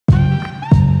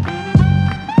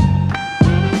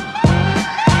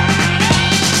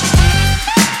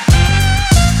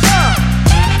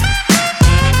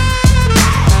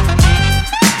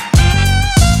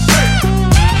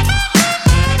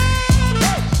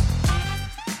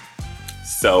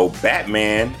So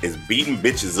Batman is beating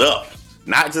bitches up.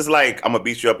 Not just like I'm gonna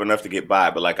beat you up enough to get by,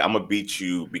 but like I'm gonna beat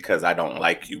you because I don't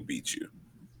like you beat you.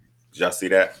 Did y'all see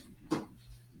that?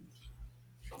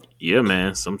 Yeah,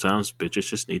 man. Sometimes bitches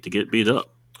just need to get beat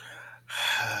up.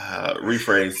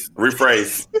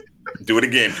 Rephrase. Do it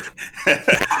again.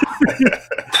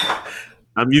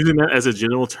 I'm using that as a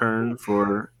general term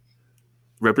for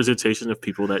representation of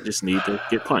people that just need to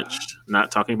get punched. Not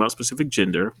talking about specific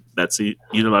gender. That's a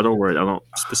unilateral word. I don't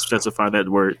specify that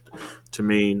word to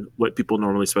mean what people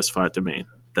normally specify it to mean.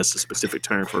 That's a specific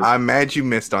term for. I'm mad you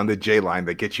missed on the J line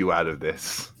that gets you out of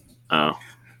this. Oh.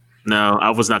 No,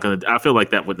 I was not going to. I feel like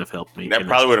that wouldn't have helped me. That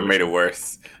probably would have made it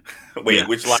worse. Wait, yeah.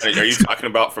 Which line are you talking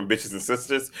about from Bitches and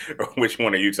Sisters? Or which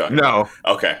one are you talking about?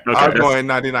 Okay. I'm going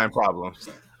 99 Problems.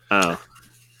 Oh.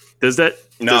 Does that?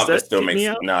 No, does that it still makes.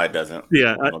 No, it doesn't.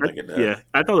 Yeah, I don't think it does. Yeah,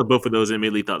 I thought of both of those and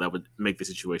immediately thought that would make the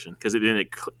situation because then it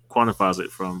quantifies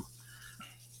it from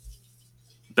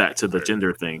back to the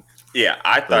gender thing. Yeah,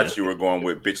 I thought you were going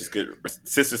with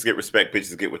sisters get respect,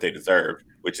 bitches get what they deserve,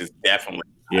 which is definitely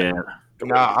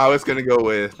No, I was gonna go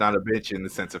with not a bitch in the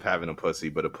sense of having a pussy,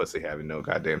 but a pussy having no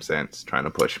goddamn sense, trying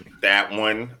to push me. That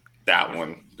one, that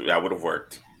would have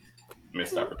worked.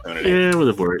 Missed opportunity. Yeah, it would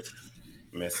have worked.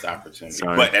 Missed opportunity.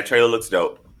 Sorry. But that trailer looks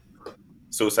dope.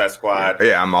 Suicide Squad.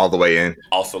 Yeah, I'm all the way in.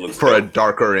 Also looks for dope. A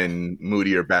darker and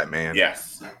moodier Batman.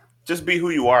 Yes. Just be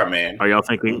who you are, man. Are y'all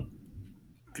thinking?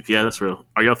 Yeah, that's real.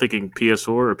 Are y'all thinking PS4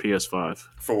 or PS5?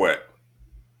 For what?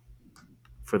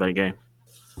 For that game.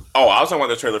 Oh, I was talking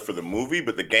about the trailer for the movie,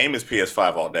 but the game is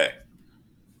PS5 all day.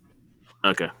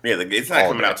 Okay. Yeah, it's not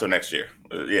coming out till next year.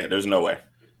 Yeah, there's no way.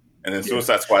 And then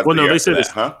Suicide Squad. Well, no, they said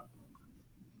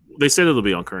They said it'll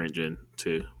be on current gen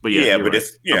too. But but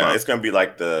it's it's gonna be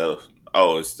like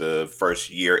it's the first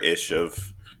year-ish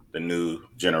of the new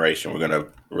generation. We're gonna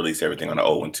release everything on the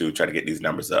old one too, try to get these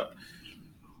numbers up.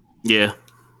 Yeah.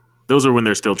 Those are when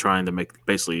they're still trying to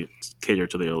basically cater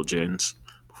to the old gens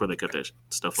before they cut their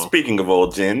stuff off. Speaking of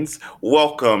old gens,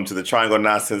 welcome to the Triangle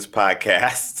Nonsense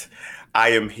Podcast. I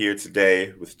am here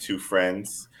today with two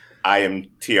friends. I am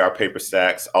TR Paper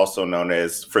Stacks, also known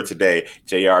as, for today,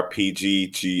 JRPGGANG.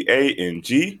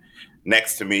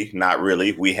 Next to me, not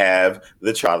really, we have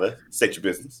the Father. State your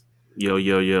business.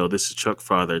 Yo, this is Chuck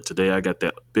Father. Today I got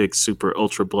that big, super,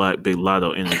 ultra black, big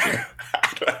Lotto energy.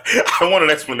 I want an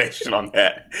explanation on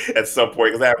that at some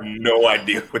point because I have no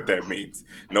idea what that means.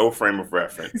 No frame of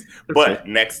reference. But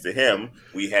next to him,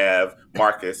 we have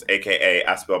Marcus, a.k.a.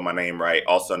 I spelled my name right,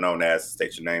 also known as,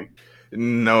 state your name.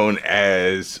 Known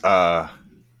as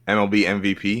MLB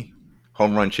MVP,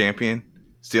 home run champion,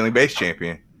 stealing base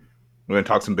champion. We're going to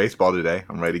talk some baseball today.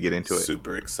 I'm ready to get into it.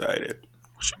 Super excited.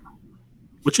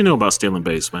 What you know about stealing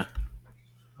base, man?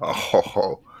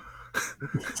 Oh.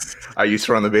 I used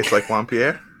to run the base like Juan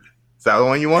Pierre. Is that the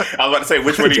one you want? I was about to say,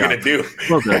 which one are you going to do?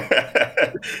 Well done.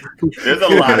 There's a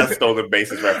lot of stolen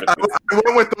bases references. I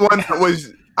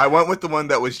went with the one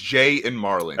that was Jay and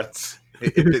Marlins.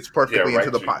 It fits perfectly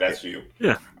into the pocket. That's you.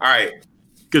 Yeah. All right.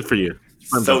 Good for you.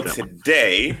 So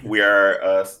today we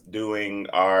are doing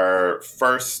our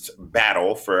first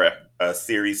battle for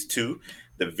Series 2,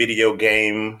 the video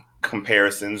game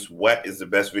comparisons. What is the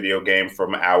best video game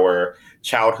from our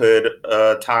childhood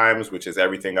times, which is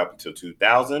everything up until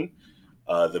 2000,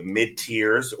 the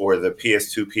mid-tiers or the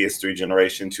PS2, PS3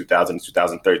 generation, 2000 to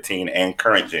 2013, and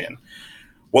current gen.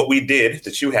 What we did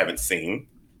that you haven't seen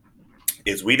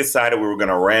is we decided we were going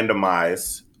to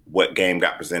randomize what game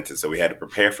got presented. So we had to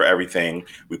prepare for everything.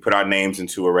 We put our names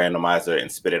into a randomizer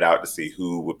and spit it out to see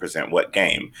who would present what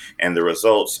game. And the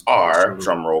results are,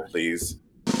 drum roll please.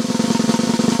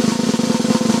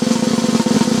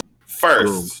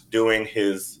 First, doing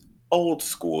his old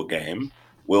school game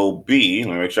will be,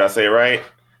 let me make sure I say it right,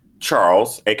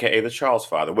 Charles, a.k.a. the Charles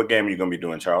Father. What game are you going to be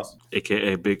doing, Charles?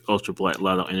 A.k.a. Big Ultra Black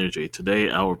Lotto Energy.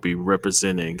 Today I will be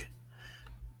representing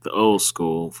the old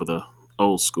school for the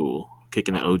old school,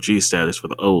 kicking the OG status for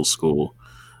the old school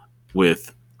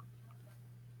with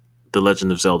The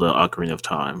Legend of Zelda Ocarina of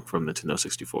Time from Nintendo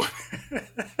 64.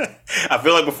 I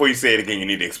feel like before you say it again, you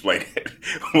need to explain it.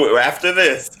 After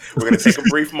this, we're going to take a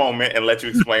brief moment and let you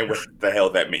explain what the hell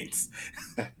that means.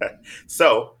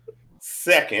 So,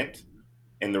 second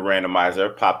in the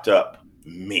randomizer popped up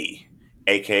me,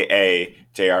 a.k.a.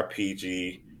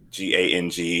 JRPG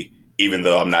GANG, even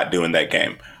though I'm not doing that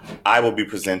game. I will be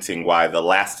presenting why The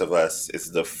Last of Us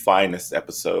is the finest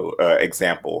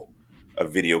example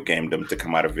of video gamedom to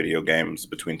come out of video games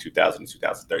between 2000 and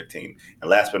 2013. And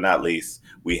last but not least,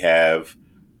 we have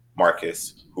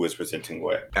Marcus, who is presenting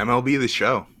what? MLB The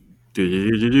Show.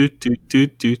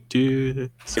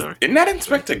 Sorry. Isn't that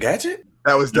Inspector Gadget?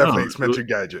 That was definitely No, Spencer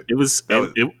Gadget. It was That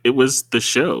was- it was the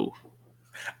show.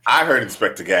 I heard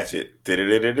Inspector Gadget. I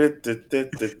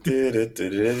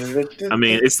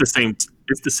mean, it's the same.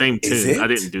 It's the same Is tune. I it?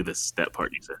 didn't do that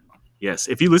part either. Yes,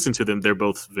 if you listen to them, they're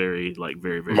both very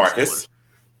very Marcus. similar.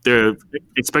 They're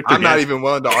Inspector. I'm not even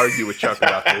willing to argue with Chuck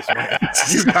about this, man.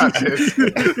 You got this.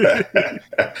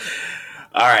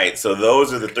 All right, so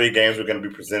those are the 3 games we're going to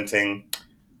be presenting.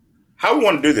 How we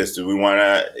want to do this? Do we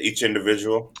want each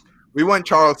individual? We want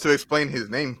Charles to explain his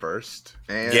name first.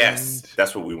 And Yes,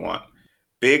 that's what we want.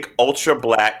 Big Ultra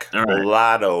Black All right.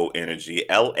 Lotto Energy.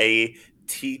 LATTO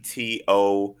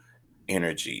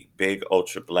Energy. Big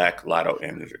Ultra Black Lotto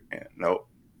Energy. Nope.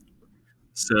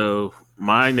 So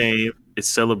my name is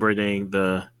celebrating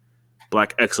the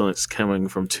Black excellence coming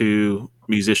from 2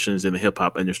 musicians in the hip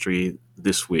hop industry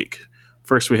this week.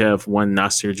 First, we have one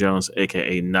Nasir Jones,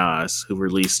 aka Nas, who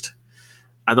released,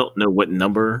 I don't know what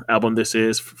number album this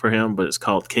is for him, but it's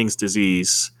called King's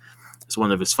Disease. It's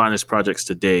one of his finest projects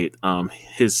to date. I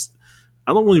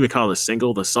don't even call it a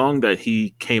single. The song that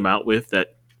he came out with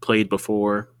that played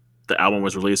before the album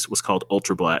was released was called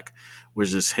Ultra Black,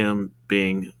 which is him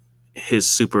being his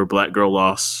super black girl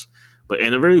loss, but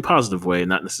in a very positive way,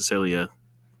 not necessarily a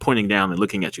pointing down and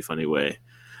looking at you funny way.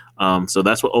 So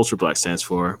that's what Ultra Black stands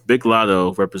for. Big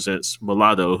Lotto represents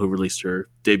Mulatto, who released her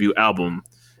debut album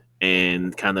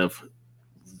and kind of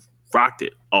rocked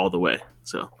it all the way.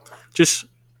 So just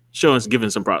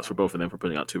giving some props for both of them for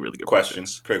putting out 2 really good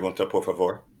Questions. projects. Pregunta, por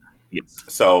favor. Yes.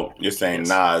 So you're saying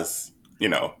Nas,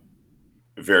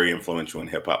 very influential in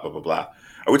hip hop, blah, blah, blah.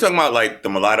 Are we talking about like the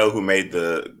mulatto who made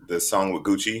the song with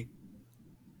Gucci?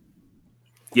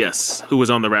 Yes, who was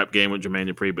on the rap game with Jermaine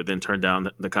Dupri, but then turned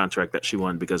down the contract that she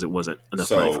won because it wasn't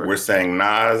enough money So for her. we're saying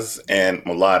Nas and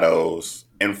mulatto's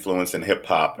influence in hip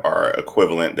hop are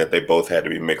equivalent, that they both had to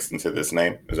be mixed into this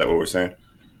name. Is that what we're saying?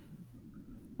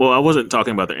 Well, I wasn't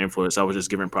talking about their influence. I was just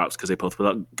giving props because they both put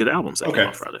out good albums that came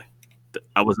out Friday.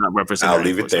 I was not referencing. I'll their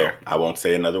leave it influence there. I won't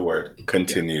say another word.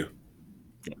 Continue.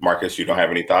 Yeah. Marcus, you don't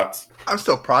have any thoughts? I'm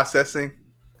still processing.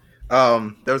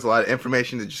 There was a lot of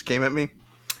information that just came at me.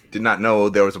 Did not know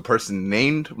there was a person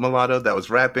named Mulatto that was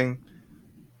rapping.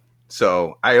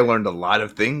 So I learned a lot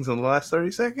of things in the last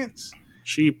 30 seconds.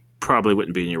 She probably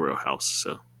wouldn't be in your wheelhouse.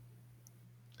 So,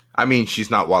 I mean,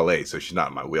 she's not Wale, so she's not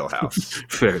in my wheelhouse.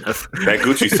 Fair enough. That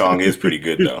Gucci song is pretty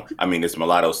good, though. I mean, it's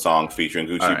Mulatto's song featuring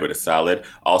Gucci, right, but it's solid.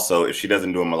 Also, if she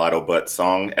doesn't do a Mulatto Butt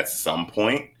song at some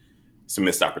point, it's a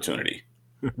missed opportunity.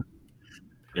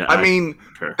 Yeah, I mean,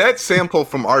 that sample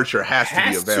from Archer has to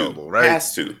be available, right?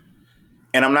 Has to.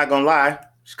 And I'm not going to lie,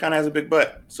 she kind of has a big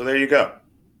butt. So there you go.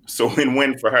 So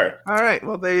win-win for her. All right.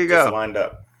 Well, there you go. Just lined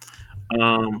up.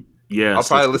 Yeah. I'll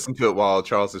probably listen to it while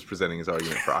Charles is presenting his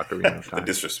argument for Ocarina of Time. The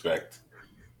disrespect.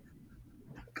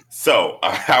 So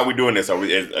how are we doing this?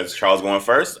 Is Charles going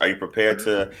first? Are you prepared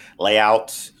to lay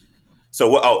out?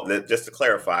 So, just to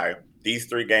clarify, these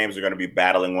 3 games are going to be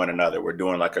battling one another. We're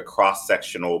doing like a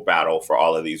cross-sectional battle for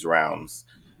all of these rounds.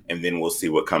 And then we'll see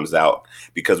what comes out,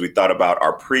 because we thought about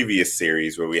our previous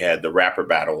series where we had the rapper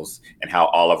battles and how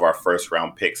all of our first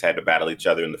round picks had to battle each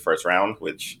other in the first round,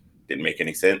 which didn't make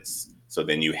any sense. So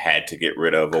then you had to get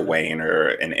rid of a Wayne or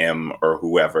an M or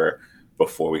whoever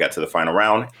before we got to the final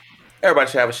round. Everybody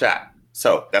should have a shot.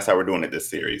 So that's how we're doing it this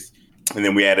series. And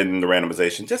then we added in the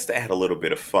randomization just to add a little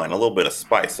bit of fun, a little bit of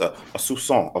spice, a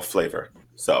soupçon of flavor.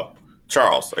 So,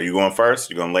 Charles, are you going first?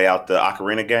 You going to lay out the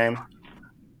Ocarina game?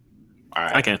 All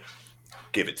right. I can.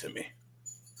 Give it to me.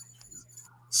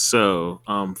 So,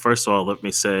 first of all, let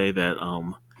me say that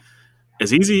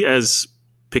as easy as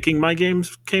picking my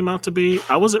games came out to be,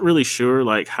 I wasn't really sure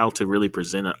like how to really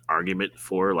present an argument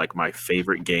for like my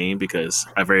favorite game, because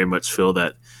I very much feel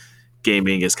that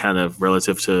gaming is kind of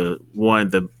relative to, one,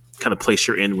 the kind of place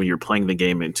you're in when you're playing the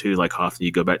game, and 2, like how often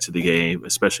you go back to the game,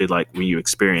 especially like when you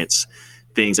experience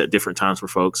things at different times for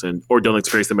folks, or don't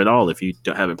experience them at all if you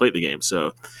haven't played the game.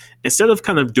 So instead of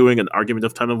kind of doing an argument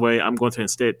of time way, I'm going to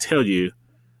instead tell you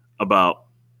about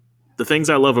the things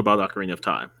I love about Ocarina of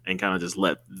Time and kind of just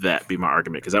let that be my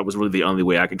argument, because that was really the only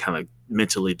way I could kind of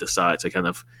mentally decide to kind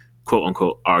of quote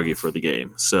unquote argue for the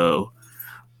game. So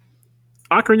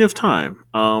Ocarina of Time,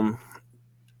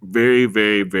 very,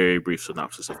 very, very brief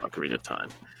synopsis of Ocarina of Time.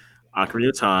 Ocarina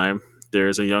of Time,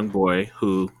 there's a young boy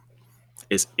who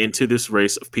is into this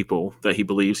race of people that he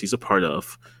believes he's a part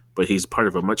of, but he's part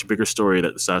of a much bigger story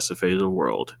that decides the fate of the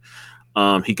world.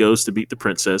 He goes to beat the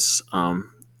princess,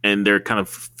 and their kind of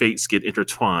fates get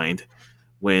intertwined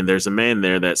when there's a man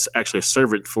there that's actually a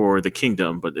servant for the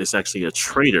kingdom, but it's actually a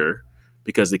traitor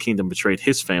because the kingdom betrayed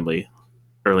his family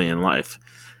early in life.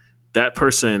 that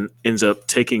person ends up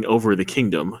taking over the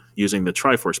kingdom using the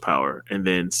Triforce power and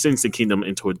then sends the kingdom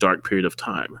into a dark period of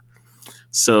time.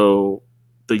 So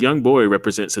the young boy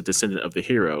represents a descendant of the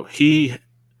hero. He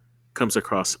comes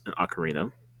across an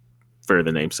ocarina, for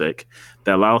the namesake,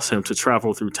 that allows him to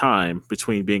travel through time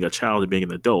between being a child and being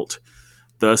an adult,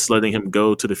 thus letting him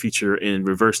go to the future and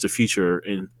reverse the future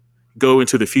and go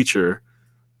into the future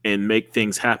and make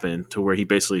things happen to where he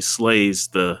basically slays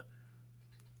the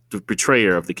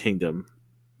betrayer of the kingdom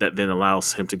that then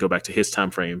allows him to go back to his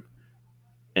time frame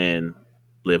and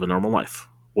live a normal life,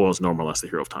 or as normal as the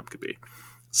hero of time could be.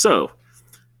 So,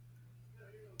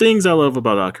 things I love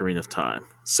about Ocarina of Time.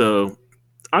 So,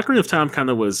 Ocarina of Time kind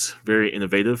of was very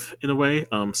innovative in a way.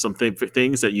 Some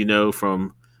things that you know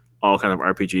from all kind of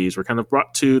RPGs were kind of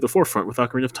brought to the forefront with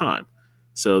Ocarina of Time.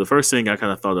 So the first thing I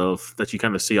kind of thought of that you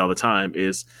kind of see all the time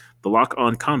is the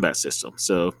lock-on combat system.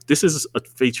 So this is a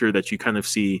feature that you kind of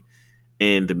see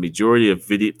in the majority of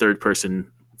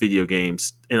third-person video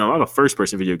games and a lot of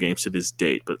first-person video games to this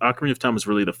date. But Ocarina of Time was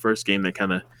really the first game that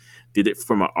kind of did it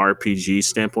from an RPG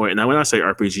standpoint. And when I say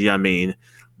RPG, I mean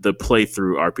the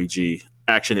playthrough RPG,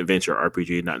 action adventure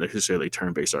RPG, not necessarily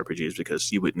turn-based RPGs,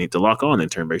 because you would need to lock on in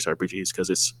turn-based RPGs because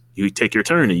it's you take your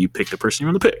turn and you pick the person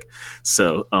you want to pick.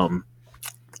 So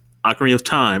Ocarina of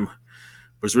Time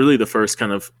was really the first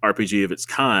kind of RPG of its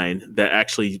kind that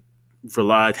actually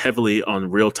relied heavily on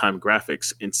real-time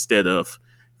graphics instead of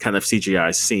kind of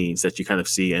CGI scenes that you kind of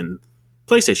see in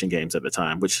PlayStation games at the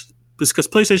time, which because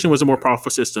PlayStation was a more powerful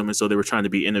system, and so they were trying to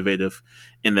be innovative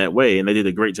in that way, and they did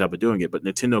a great job of doing it. But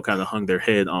Nintendo kind of hung their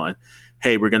head on,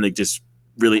 hey, we're going to just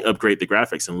really upgrade the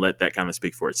graphics and let that kind of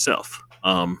speak for itself.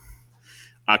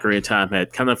 Ocarina of Time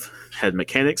had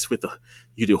mechanics with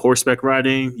you do horseback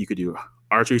riding, you could do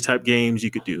archery type games,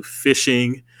 you could do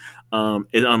fishing.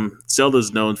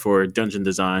 Zelda's known for dungeon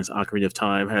designs. Ocarina of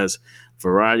Time has a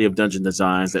variety of dungeon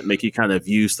designs that make you kind of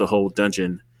use the whole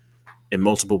dungeon in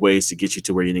multiple ways to get you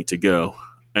to where you need to go.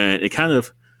 And it kind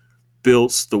of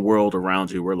builds the world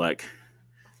around you where like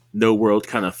no world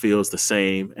kind of feels the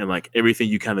same, and like everything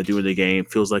you kind of do in the game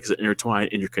feels like it's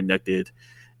intertwined, interconnected,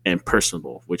 and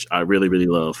personable, which I really, really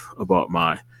love about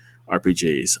my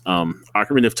RPGs.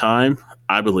 Ocarina of Time,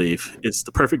 I believe, is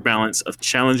the perfect balance of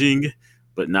challenging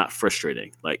but not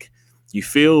frustrating. Like you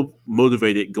feel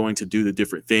motivated going to do the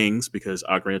different things because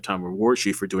Ocarina of Time rewards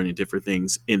you for doing the different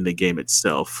things in the game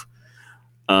itself.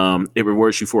 It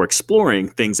rewards you for exploring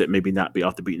things that maybe not be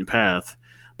off the beaten path,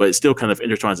 but it still kind of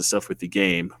intertwines itself with the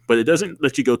game. But it doesn't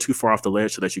let you go too far off the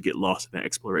ledge so that you get lost in that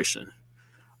exploration.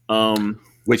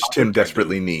 Which Tim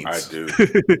desperately needs. I do.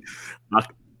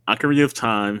 Ocarina of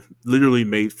Time literally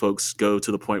made folks go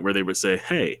to the point where they would say,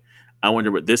 hey, I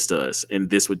wonder what this does, and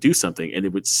this would do something, and it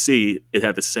would see it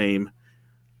had the same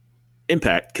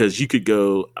impact because you could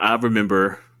go, I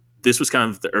remember this was kind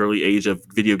of the early age of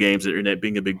video games, the internet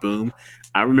being a big boom.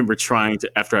 I remember trying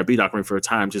to, after I beat Ocarina for a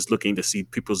time, just looking to see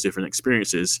people's different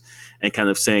experiences and kind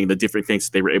of saying the different things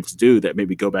that they were able to do that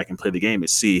maybe go back and play the game and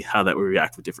see how that would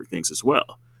react with different things as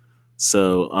well.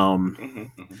 So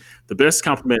the best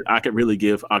compliment I could really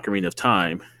give Ocarina of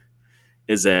Time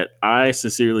is that I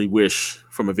sincerely wish,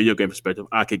 from a video game perspective,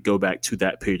 I could go back to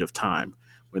that period of time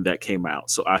when that came out,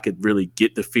 so I could really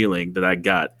get the feeling that I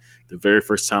got the very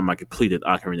first time I completed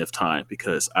Ocarina of Time.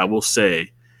 Because I will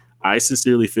say, I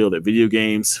sincerely feel that video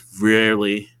games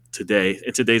rarely today,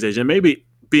 in today's age, and maybe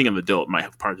being an adult might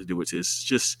have part to do with this,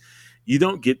 just you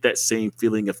don't get that same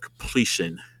feeling of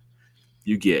completion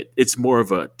you get. It's more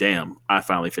of a, damn, I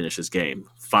finally finished this game,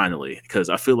 finally. Because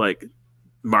I feel like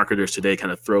marketers today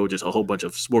kind of throw just a whole bunch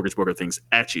of smorgasbord of things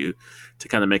at you to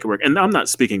kind of make it work. And I'm not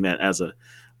speaking that as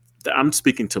I'm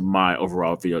speaking to my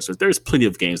overall video. So there's plenty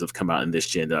of games that have come out in this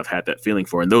gen that I've had that feeling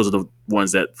for. And those are the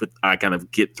ones that I kind of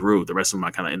get through. The rest of them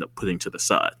I kind of end up putting to the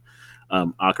side.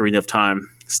 Ocarina of Time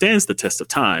stands the test of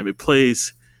time.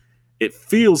 It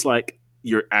feels like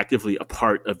you're actively a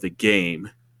part of the game.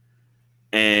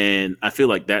 And I feel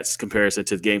like that's comparison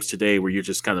to games today where you're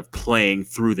just kind of playing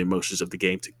through the emotions of the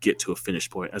game to get to a finish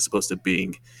point as opposed to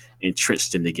being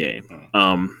entrenched in the game.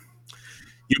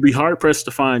 You'd be hard pressed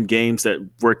to find games that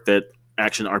work that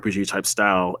action RPG type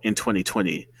style in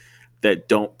 2020 that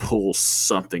don't pull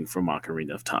something from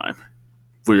Ocarina of Time.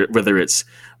 Whether it's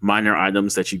minor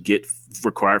items that you get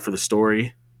required for the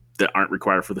story that aren't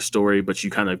required for the story, but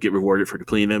you kind of get rewarded for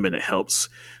completing them, and it helps.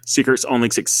 Secrets only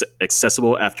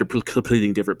accessible after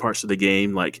completing different parts of the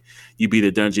game. Like you beat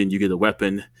a dungeon, you get a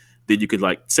weapon, then you could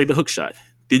like say the hook shot.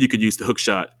 Then you could use the hook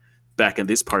shot back in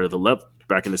this part of the level,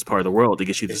 back in this part of the world to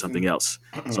get you to something else.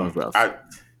 So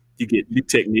you get new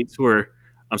techniques where.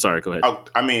 I'm sorry. Go ahead.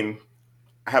 I mean,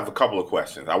 have a couple of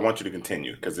questions. I want you to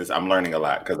continue because I'm learning a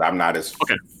lot because I'm not as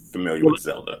familiar with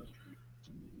Zelda.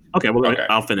 Okay, well,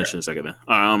 I'll finish in a second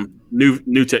then.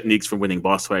 New techniques for winning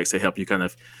boss fights. They help you kind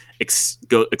of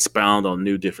expound on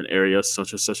new different areas,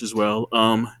 such as well.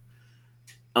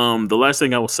 The last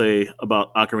thing I will say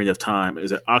about Ocarina of Time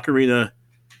is that Ocarina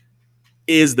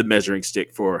is the measuring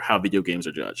stick for how video games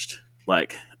are judged.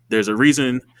 Like, there's a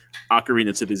reason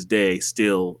Ocarina to this day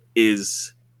still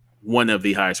is one of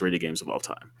the highest rated games of all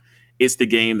time. It's the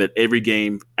game that every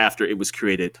game after it was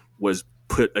created was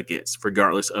put against,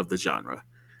 regardless of the genre.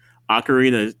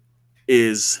 Ocarina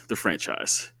is the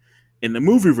franchise. In the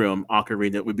movie realm,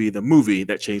 Ocarina would be the movie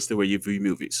that changed the way you view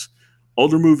movies.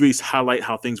 Older movies highlight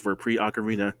how things were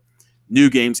pre-Ocarina. New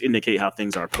games indicate how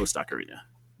things are post-Ocarina.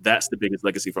 That's the biggest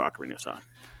legacy for Ocarina of Time.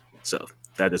 So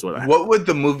that is what I have. What would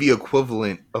the movie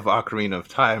equivalent of Ocarina of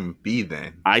Time be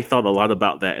then? I thought a lot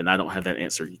about that, and I don't have that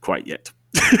answer quite yet.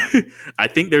 I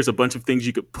think there's a bunch of things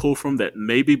you could pull from that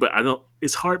maybe, but I don't.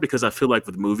 It's hard because I feel like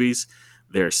with movies,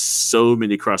 there's so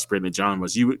many cross-branded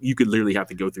genres. You could literally have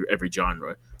to go through every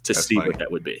genre to see what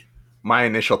that would be. My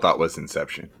initial thought was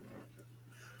Inception.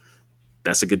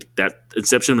 That's a good. That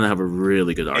Inception, I have a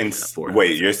really good argument for.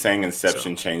 Wait, you're saying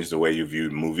Inception changed the way you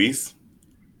viewed movies?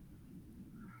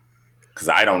 Because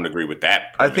I don't agree with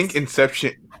that premise. I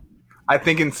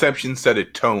think Inception set a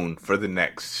tone for the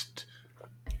next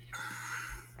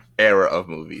era of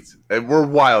movies. We're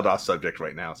wild off subject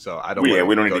right now, so I don't. Yeah,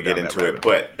 we don't need to get into it,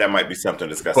 but that might be something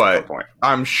to discuss at some point.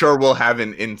 I'm sure we'll have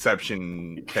an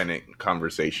Inception Tenet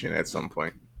conversation at some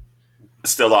point.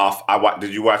 Still off.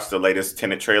 Did you watch the latest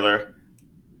Tenet trailer?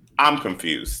 I'm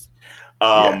confused.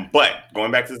 But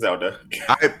going back to Zelda,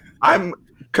 I'm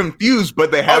confused,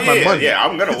 but they have my money. Yeah,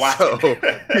 I'm gonna watch it.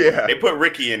 Yeah, they put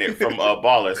Ricky in it from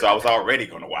Baller, so I was already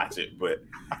gonna watch it. But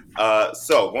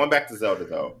so going back to Zelda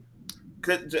though,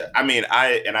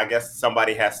 I guess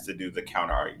somebody has to do the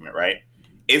counter argument, right?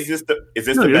 Is this the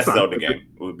best Zelda game?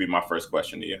 Would be my first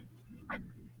question to you.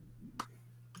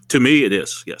 To me, it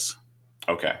is. Yes.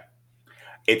 Okay.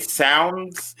 It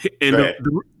sounds. And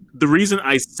the reason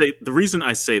I say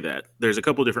that, there's a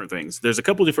couple different things. There's a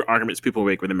couple different arguments people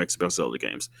make when they make about Zelda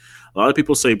games. A lot of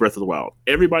people say Breath of the Wild.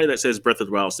 Everybody that says Breath of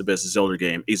the Wild is the best Zelda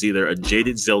game is either a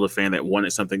jaded Zelda fan that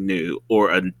wanted something new,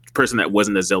 or a person that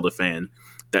wasn't a Zelda fan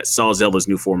that saw Zelda's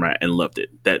new format and loved it.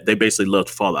 That they basically loved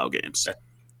Fallout games.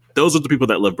 Those are the people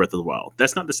that love Breath of the Wild.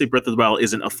 That's not to say Breath of the Wild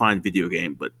isn't a fine video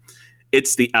game, but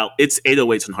it's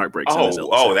 808s and heartbreaks.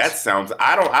 That sounds.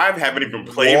 I haven't even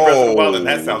played Breath of the Wild, and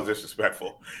that sounds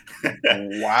disrespectful.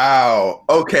 Wow.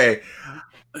 Okay.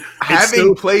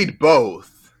 Having played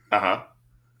both,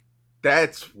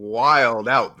 that's wild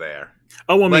out there.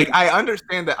 Oh, I mean, I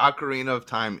understand that Ocarina of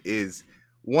Time is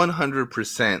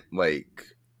 100%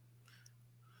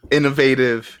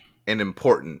 innovative and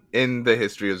important in the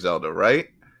history of Zelda, right?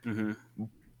 Mm-hmm.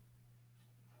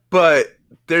 But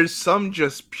there's some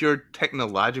just pure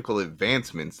technological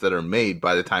advancements that are made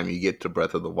by the time you get to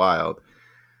Breath of the Wild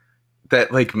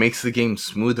that makes the game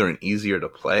smoother and easier to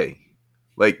play.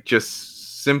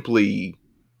 Just simply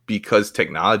because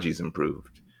technology's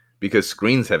improved, because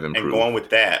screens have improved. And going with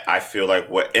that, I feel like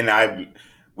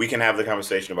we can have the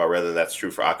conversation about whether that's true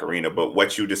for Ocarina, but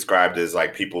what you described is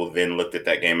people then looked at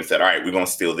that game and said, all right, we're going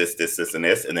to steal this, and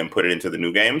this, and then put it into the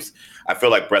new games. I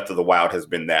feel like Breath of the Wild has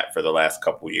been that for the last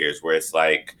couple of years, where it's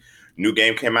new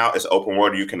game came out, it's open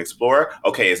world, you can explore.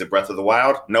 Okay, is it Breath of the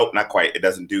Wild? Nope, not quite. It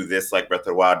doesn't do this like Breath of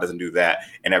the Wild, doesn't do that.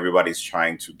 And everybody's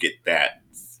trying to get that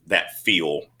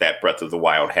feel that Breath of the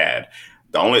Wild had.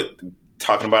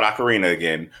 Talking about Ocarina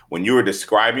again, when you were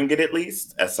describing it, at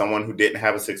least as someone who didn't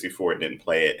have a 64 and didn't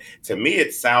play it, to me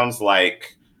it sounds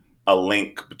like a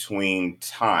Link Between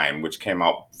Time, which came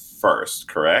out first,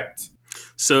 correct?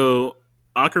 So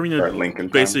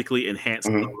Ocarina basically enhanced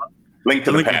Link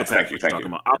to the Past. Thank you.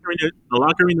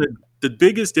 Ocarina, the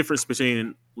biggest difference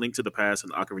between Link to the Past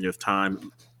and Ocarina of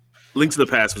Time, Link to the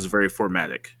Past was very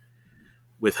formatic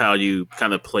with how you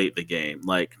kind of played the game.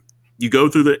 You go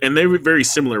through and they were very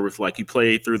similar with you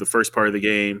play through the first part of the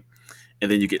game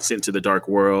and then you get sent to the dark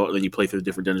world and then you play through the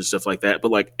different dungeons, stuff like that.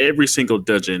 But every single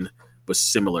dungeon was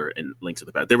similar in Link to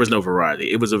the Past. There was no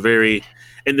variety. It was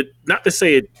not to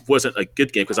say it wasn't a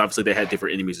good game, because obviously they had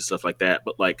different enemies and stuff like that.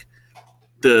 But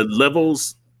the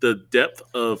levels, the depth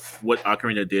of what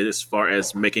Ocarina did as far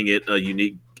as making it a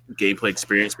unique gameplay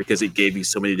experience, because it gave you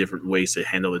so many different ways to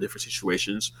handle the different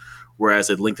situations. Whereas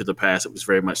at Link to the Past, it was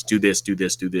very much do this, get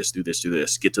to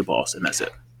the boss, and that's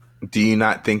it. Do you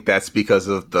not think that's because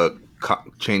of the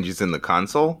changes in the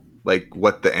console?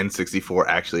 What the N64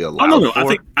 actually allowed? Oh, no.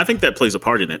 For? I think that plays a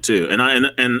part in it too. And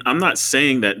I'm not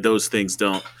saying that those things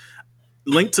don't.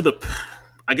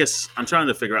 I guess I'm trying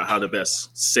to figure out how to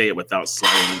best say it without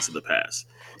sliding into the past.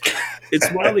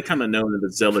 It's widely kind of known in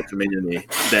the Zelda community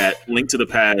that Link to the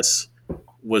Past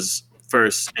was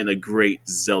first and a great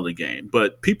Zelda game,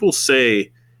 but people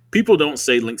don't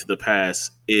say Link to the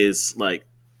Past is like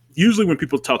usually when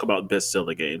people talk about best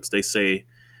Zelda games, they say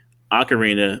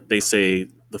Ocarina, they say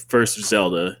the first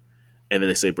Zelda, and then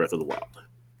they say Breath of the Wild.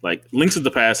 Like Link to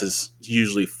the Past is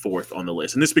usually fourth on the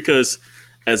list, and it's because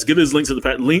as good as Link to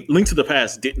the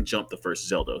Past didn't jump the first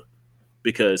Zelda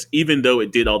because even though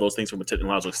it did all those things from a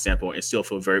technological standpoint, it still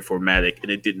felt very formatic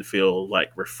and it didn't feel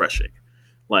like refreshing.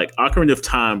 Like Ocarina of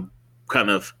Time kind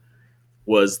of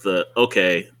was the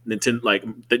okay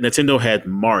Nintendo had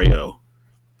Mario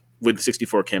when the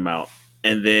 64 came out,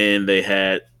 and then they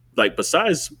had like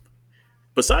besides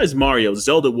Mario,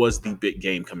 Zelda was the big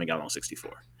game coming out on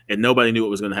 64, and nobody knew what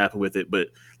was going to happen with it. But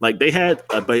like they had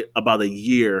about a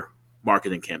year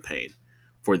marketing campaign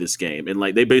for this game, and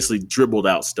like they basically dribbled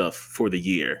out stuff for the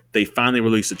year. They finally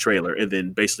released a trailer, and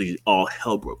then basically all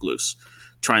hell broke loose,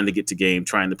 trying to get to game,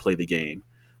 trying to play the game,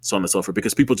 so on and so forth,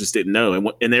 because people just didn't know,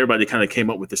 and everybody kind of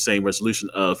came up with the same resolution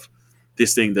of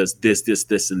this thing does this, this,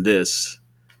 this, and this.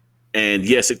 And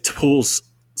yes, it pulls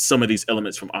some of these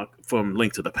elements from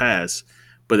Link to the Past,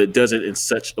 but it does it in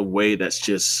such a way that's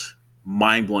just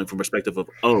mind-blowing from perspective of,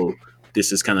 oh,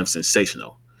 this is kind of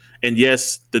sensational. And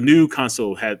yes, the new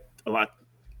console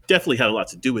definitely had a lot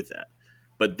to do with that.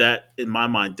 But that, in my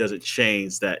mind, doesn't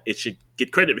change that it should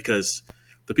get credit because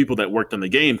the people that worked on the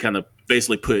game kind of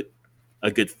basically put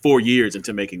a good 4 years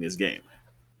into making this game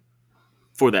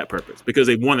for that purpose because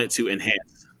they wanted to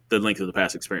enhance the Link to the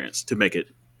Past experience to make it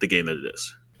the game that it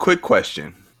is. Quick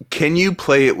question. Can you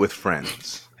play it with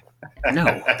friends? No,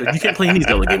 you can't play any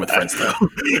Zelda game with friends, though.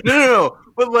 No.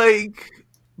 But, like,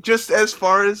 just as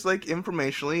far as, like,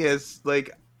 informationally, as,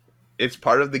 like, it's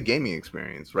part of the gaming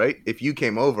experience, right? If you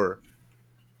came over,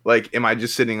 like, am I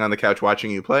just sitting on the couch watching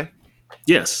you play?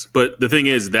 Yes, but the thing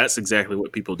is, that's exactly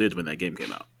what people did when that game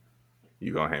came out.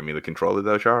 You gonna hand me the controller,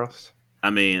 though, Charles?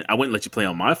 I mean, I wouldn't let you play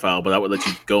on my file, but I would let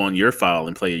you go on your file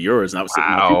and play yours, and I would sit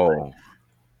and let you play.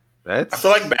 I feel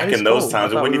like back in those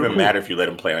times, it wouldn't even matter if you let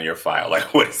him play on your file.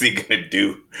 Like, what is he going to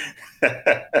do?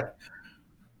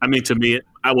 I mean, to me,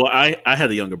 I had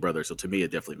a younger brother, so to me,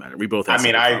 it definitely mattered. We both had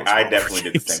I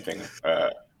definitely did the same thing.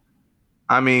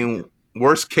 I mean,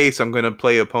 worst case, I'm going to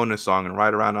play a Epona song and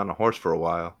ride around on a horse for a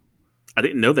while. I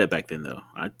didn't know that back then, though.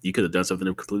 You could have done something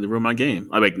to completely ruin my game.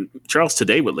 I mean, Charles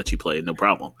today would let you play, no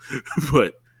problem.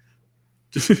 But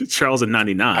Charles in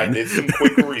 99. I did some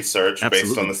quick research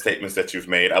based on the statements that you've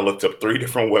made. I looked up 3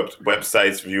 different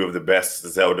websites' view of the best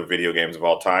Zelda video games of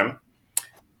all time.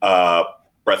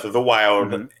 Breath of the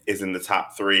Wild is in the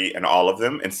top 3 in all of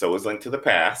them, and so is Link to the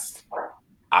Past.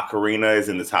 Ocarina is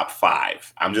in the top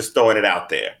 5. I'm just throwing it out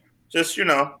there. Just,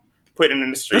 putting it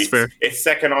in the streets. That's fair. It's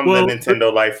second on the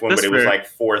Nintendo Life one, but it was like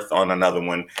 4th on another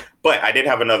one. But I did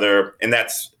have another, and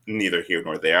that's neither here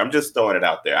nor there. I'm just throwing it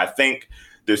out there. I think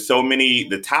there's so many,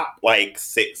 the top like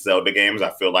 6 Zelda games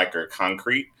I feel like are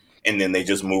concrete, and then they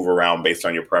just move around based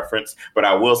on your preference. But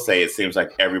I will say it seems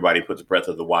like everybody puts Breath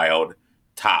of the Wild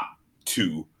top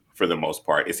 2 for the most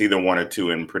part. It's either 1 or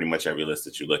 2 in pretty much every list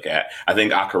that you look at. I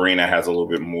think Ocarina has a little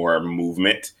bit more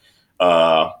movement.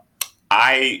 I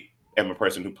am a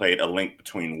person who played A Link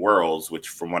Between Worlds, which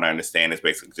from what I understand is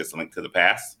basically just A Link to the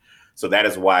Past. So that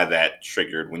is why that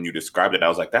triggered when you described it. I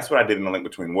was like, that's what I did in A Link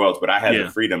Between Worlds, but I had the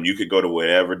freedom. You could go to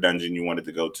whatever dungeon you wanted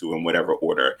to go to in whatever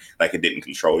order. Like, it didn't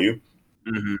control you.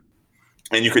 Mm-hmm.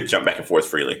 And you could jump back and forth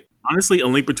freely. Honestly, A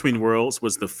Link Between Worlds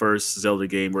was the first Zelda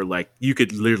game where like you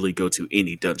could literally go to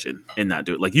any dungeon and not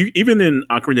do it. Like even in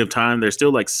Ocarina of Time, there's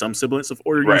still like some semblance of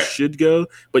order you should go,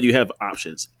 but you have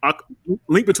options.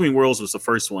 Link Between Worlds was the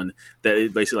first one that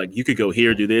it basically like you could go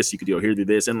here, do this, you could go here, do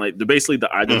this, and like basically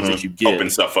the items that you get open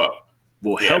stuff up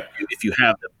will help you if you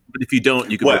have them. But if you don't,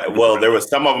 you can. Well, there was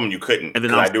some of them you couldn't. And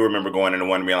then I do remember going into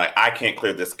one and being like, I can't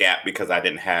clear this gap because I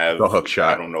didn't have the hook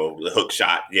shot. I don't know, the hook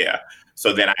shot. Yeah.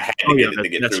 So then I had to get it to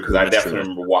get through because I definitely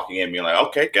remember walking in and being like,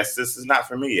 okay, guess this is not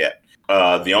for me yet.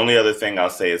 The only other thing I'll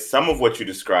say is some of what you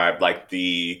described, like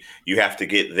you have to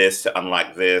get this to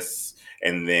unlock this,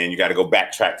 and then you got to go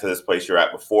backtrack to this place you're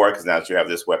at before because now that you have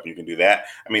this weapon, you can do that.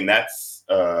 I mean, that's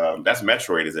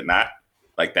Metroid, is it not?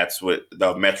 Like that's what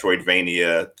the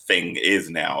Metroidvania thing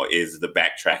is now, is the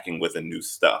backtracking with new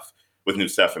stuff. And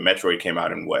Metroid came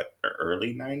out in what,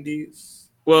 early 90s?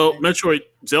 Well,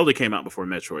 Zelda came out before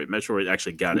Metroid. Metroid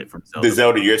actually got it from Zelda. The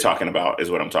Zelda you're talking about is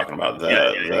what I'm talking about.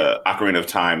 The Ocarina of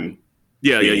Time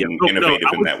being innovative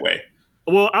in that way.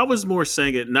 Well, I was more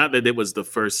saying it, not that it was the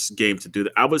first game to do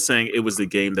that. I was saying it was the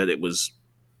game that it was,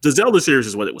 the Zelda series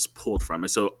is what it was pulled from. And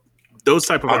so those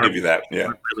type of I'll give RPGs you that. Yeah.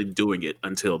 weren't really doing it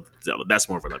until Zelda. That's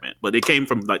more of what I meant. But it came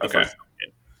from like the Okay. first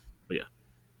game. But yeah.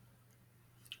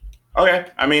 Okay.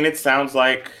 I mean, it sounds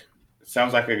like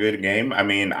a good game. I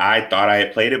mean, I thought I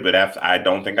had played it, but I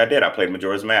don't think I did. I played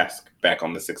Majora's Mask back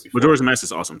on the 64. Majora's Mask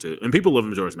is awesome too, and people love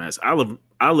Majora's Mask. I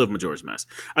love Majora's Mask.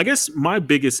 I guess my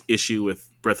biggest issue with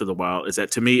Breath of the Wild is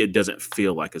that to me it doesn't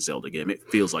feel like a Zelda game. It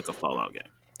feels like a Fallout game.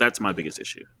 That's my biggest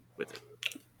issue with it.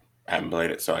 I haven't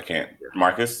played it, so I can't.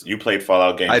 Marcus, you played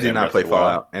Fallout games. I did and not Breath play of the Wild.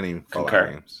 Fallout. Any Fallout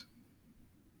Concur. games?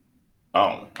 Oh,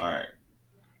 all right.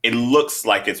 It looks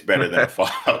like it's better than a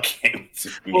Fallout game to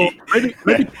Well, me.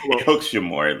 maybe It Fallout, hooks you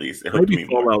more, at least. It hooked maybe me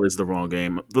more. Fallout is the wrong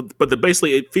game, but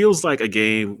basically it feels like a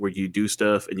game where you do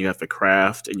stuff and you have to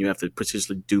craft and you have to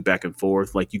potentially do back and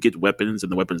forth. Like you get weapons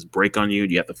and the weapons break on you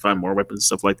and you have to find more weapons and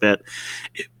stuff like that.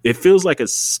 It feels like a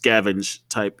scavenge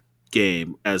type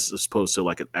game as opposed to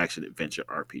like an action adventure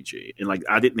RPG. And like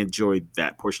I didn't enjoy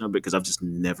that portion of it because I've just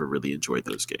never really enjoyed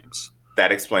those games.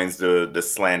 That explains the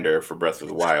slander for Breath of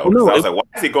the Wild. Well, no, 'Cause I was like, why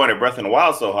is he going to Breath of the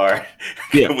Wild so hard?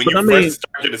 Yeah, when but you I mean, first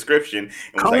start your description, it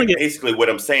was calling like, it- basically what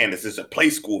I'm saying is it's a play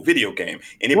school video game.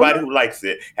 Anybody Well, who likes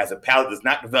it has a palate that's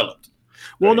not developed.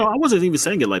 Well, no, I wasn't even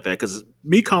saying it like that because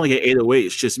me calling it 808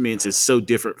 just means it's so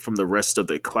different from the rest of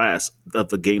the class of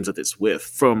the games that it's with,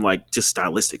 from like just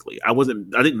stylistically. I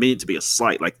didn't mean it to be a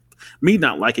slight. Like me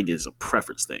not liking it is a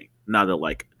preference thing, not a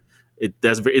like.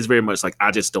 It's very much like I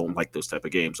just don't like those type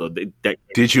of games. So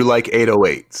Did you like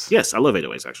 808s? yes, I love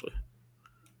 808s actually.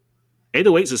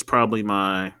 808s is probably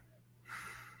my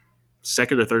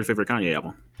second or third favorite Kanye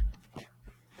album.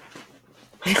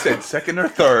 He said second or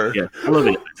third. Yeah, I love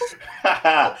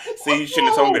 808s. See, you shouldn't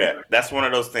have told me that. That's one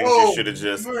of those things you should have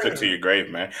just took to your grave,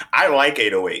 man. I like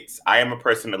 808s. I am a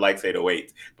person that likes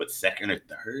 808s, but second or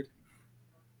third?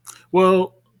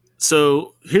 Well,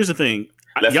 so here's the thing.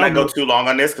 Let's Y'all not go know- too long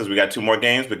on this because we got 2 more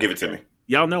games, but give it to me.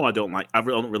 Y'all know I don't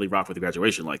really rock with the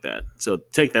Graduation like that. So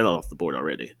take that off the board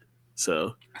already.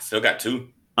 So I still got 2.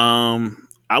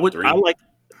 I would 3. I like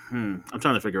I'm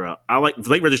trying to figure out. I like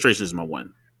Late Registration is my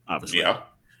one, obviously. Yeah.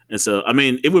 And so I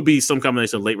mean it would be some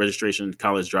combination of Late Registration,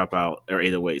 College Dropout, or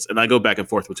 808s. And I go back and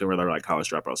forth between whether I like College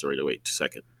Dropouts or 808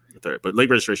 second or third. But Late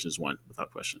Registration is one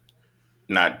without question.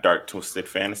 Not Dark Twisted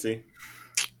Fantasy.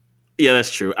 Yeah,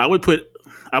 that's true. I would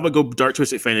go Dark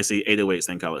Twisted Fantasy, 808s,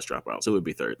 then College Dropouts. It would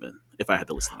be third then if I had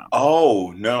to list them out.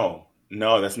 Oh, no,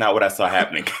 that's not what I saw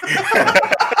happening.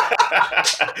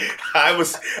 I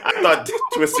thought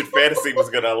Twisted Fantasy was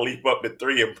gonna leap up to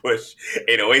 3 and push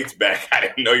 808s back. I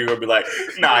didn't know you were gonna be like,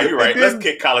 nah, you're right. Let's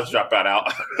kick College Dropout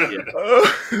out.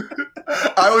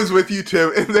 I was with you,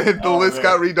 Tim, and then the list man.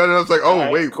 got redone, and I was like, "Oh, All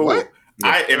right, wait, cool. what?"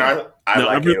 I No,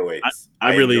 like 808s.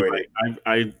 I really enjoyed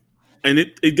like it. and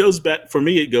it goes back for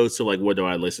me. It goes to like what do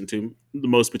I listen to the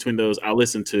most between those? I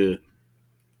listen to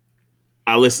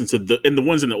the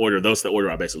ones in the order. Those the order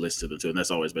I basically listen to them to, and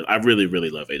that's always been. I really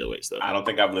love 808s though. I don't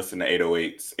think I've listened to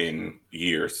 808s in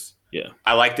years. Yeah,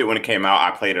 I liked it when it came out.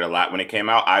 I played it a lot when it came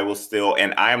out. I will still,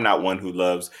 and I am not one who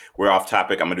loves. We're off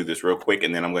topic. I'm gonna do this real quick,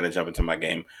 and then I'm gonna jump into my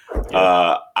game.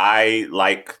 I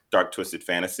like Dark Twisted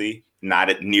Fantasy, not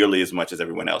nearly as much as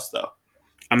everyone else, though.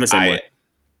 I'm the same way.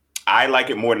 I like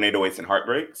it more than 808s and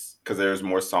Heartbreaks because there's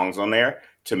more songs on there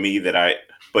to me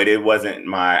but it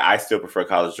wasn't I still prefer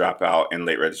College Dropout and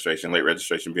Late Registration. Late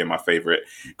Registration being my favorite.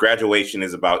 Graduation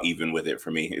is about even with it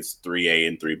for me. It's 3A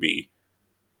and 3B.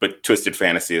 But Twisted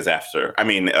Fantasy is after.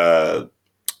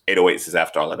 808s is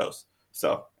after all of those.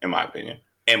 So, in my opinion.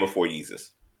 And before Yeezus.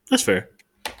 That's fair.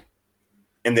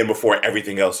 And then before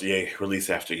everything else, release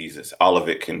after Yeezus. All of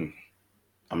it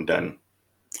I'm done.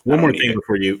 One I more don't thing need it.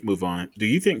 before you move on. Do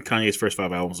you think Kanye's first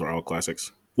 5 albums are all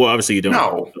classics? Well, obviously you don't.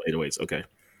 No. 808s. Okay.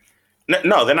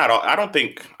 No, they're not all. I don't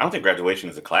think Graduation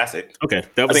is a classic. Okay.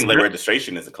 I think Late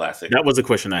Registration is a classic. that was a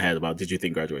question I had about. Did you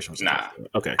think Graduation was a Nah. classic?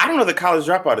 Okay. I don't know that College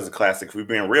Dropout is a classic, if we're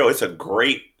being real. It's a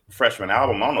great freshman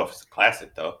album. I don't know if it's a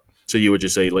classic, though. So you would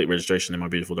just say Late Registration and My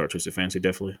Beautiful Dark Twisted Fantasy,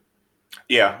 definitely.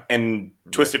 Yeah, and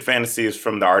Twisted Fantasy is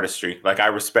from the artistry. Like, I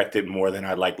respect it more than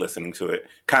I like listening to it.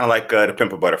 Kind of like To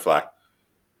Pimp a Butterfly.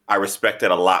 I respect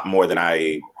it a lot more than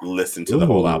I listen to the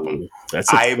whole album.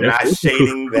 I'm not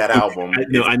shading that album.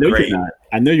 I know great, you're not.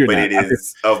 I know you're but not. it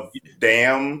is a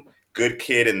damn good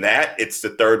kid in that. It's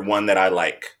the third one that I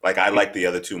like. Like, I like the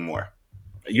other 2 more.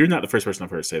 You're not the first person I've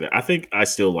heard say that. I think I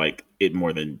still like it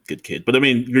more than Good Kid. But I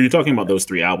mean, you're talking about those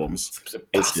 3 albums.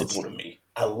 It's impossible to me.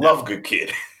 I love Good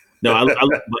Kid. No,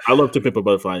 I love To Pimp a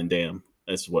Butterfly and Damn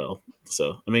as well.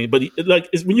 So I mean, but like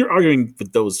when you're arguing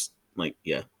with those, like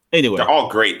yeah. Anyway, They're all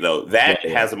great though. That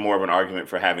Yeah. has more of an argument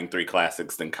for having 3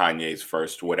 classics than Kanye's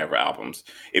first whatever albums.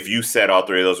 If you said all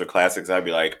 3 of those are classics, I'd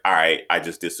be like, all right, I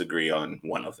just disagree on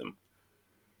one of them.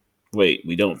 Wait,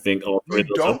 we don't think all three You of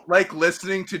those don't like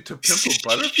listening to Pimp a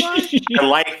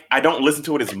Butterfly? I don't listen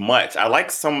to it as much.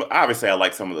 Obviously I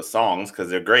like some of the songs because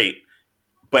they're great,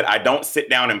 but I don't sit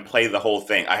down and play the whole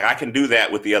thing. I can do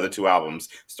that with the other two albums.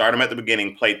 Start them at the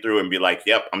beginning, play through, and be like,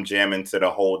 yep, I'm jamming to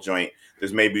the whole joint.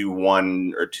 There's maybe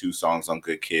 1 or 2 songs on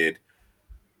Good Kid.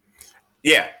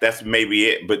 Yeah, that's maybe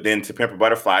it. But then to Pimp a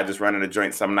Butterfly, just running the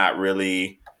joints, they're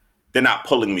not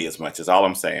pulling me as much, is all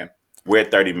I'm saying. We're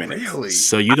at 30 minutes. Really?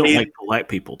 So you don't like black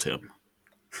people, Tim?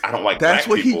 I don't like That's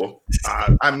black what people.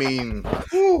 I mean,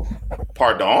 whew.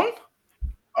 Pardon?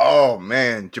 Oh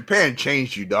man, Japan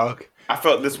changed you, dog. I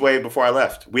felt this way before I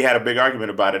left. We had a big argument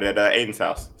about it at Aiden's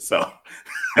house. So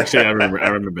actually, I remember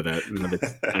that.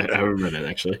 I remember that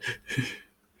actually.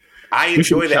 I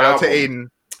enjoy the shout album. out to Aiden.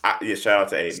 Shout out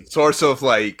to Aiden. Source of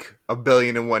like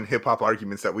 1,000,000,001 hip hop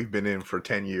arguments that we've been in for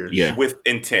 10 years. Yeah, with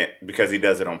intent because he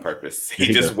does it on purpose. He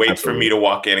just does, waits absolutely. for me to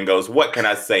walk in and goes, "What can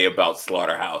I say about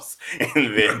Slaughterhouse?"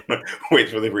 And then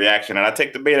waits for the reaction, and I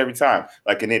take the bait every time,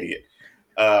 like an idiot.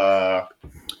 All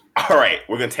right,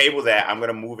 we're gonna table that. I'm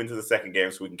gonna move into the second game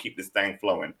so we can keep this thing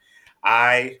flowing.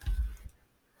 I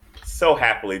so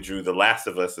happily drew The Last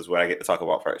of Us is what I get to talk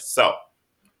about first. So,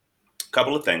 a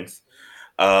couple of things.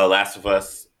 Last of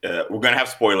Us. We're going to have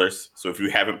spoilers. So if you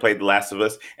haven't played The Last of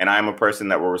Us, and I'm a person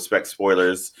that will respect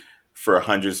spoilers for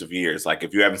hundreds of years. Like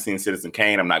if you haven't seen Citizen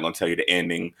Kane, I'm not going to tell you the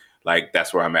ending. Like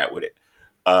that's where I'm at with it.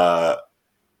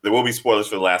 There will be spoilers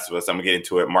for The Last of Us. I'm going to get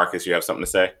into it. Marcus, you have something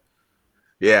to say?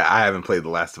 Yeah, I haven't played The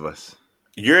Last of Us.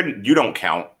 You don't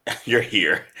count. You're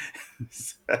here.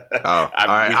 Oh, all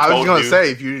right. I was going to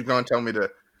say, if you're going to tell me to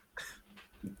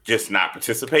just not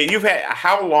participate.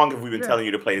 How long have we been telling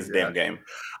you to play this damn game?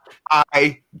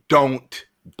 I don't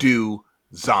do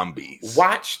zombies.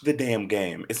 Watch the damn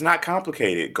game. It's not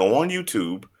complicated. Go on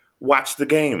YouTube, watch the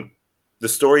game. The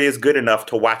story is good enough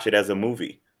to watch it as a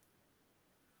movie.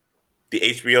 The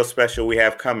HBO special we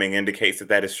have coming indicates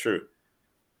that is true.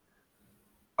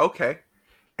 Okay.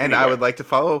 And Anyway. I would like to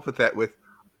follow up with that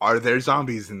are there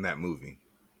zombies in that movie?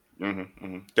 Mm-hmm,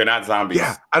 mm-hmm. They're not zombies.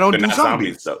 Yeah, I don't do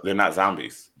zombies. Though. They're not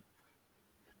zombies.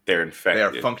 They're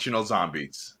infected. They are functional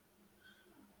zombies.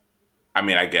 I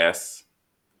mean, I guess.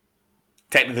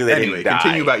 Technically, they didn't die.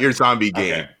 Continue about your zombie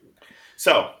game. Okay.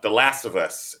 So, The Last of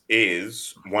Us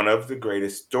is one of the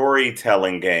greatest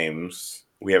storytelling games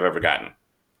we have ever gotten.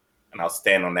 And I'll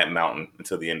stand on that mountain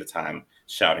until the end of time,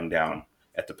 shouting down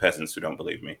at the peasants who don't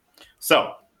believe me.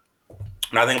 So,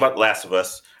 when I think about The Last of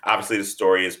Us, obviously the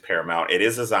story is paramount. It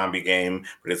is a zombie game,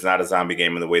 but it's not a zombie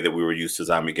game in the way that we were used to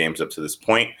zombie games up to this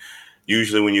point.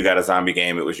 Usually when you got a zombie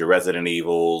game, it was your Resident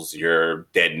Evils, your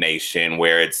Dead Nation,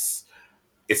 where it's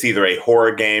either a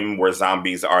horror game where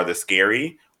zombies are the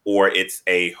scary, or it's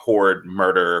a horde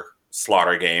murder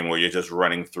slaughter game where you're just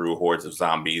running through hordes of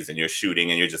zombies and you're shooting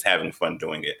and you're just having fun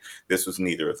doing it. This was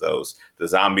neither of those. The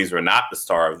zombies were not the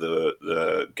star of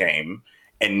the game,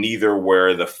 and neither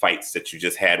were the fights that you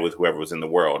just had with whoever was in the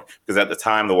world. Because at the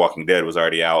time The Walking Dead was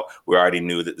already out, we already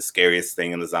knew that the scariest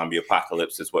thing in the zombie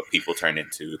apocalypse is what people turn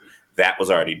into. That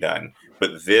was already done.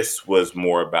 But this was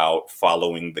more about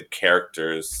following the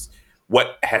characters,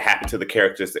 what had happened to the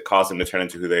characters that caused them to turn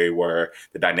into who they were,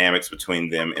 the dynamics between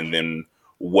them, and then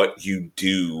what you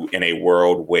do in a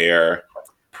world where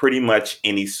pretty much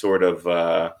any sort of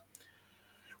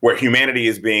where humanity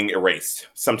is being erased,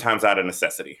 sometimes out of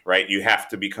necessity, right? You have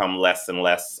to become less and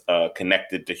less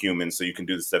connected to humans so you can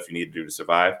do the stuff you need to do to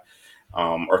survive,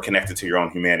 or connected to your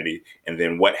own humanity. And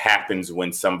then what happens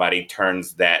when somebody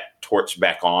turns that torch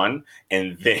back on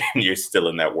and then you're still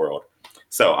in that world?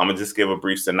 So I'm going to just give a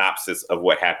brief synopsis of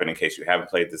what happened in case you haven't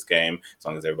played this game, as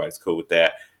long as everybody's cool with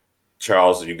that.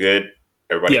 Charles, are you good?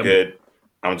 Everybody good?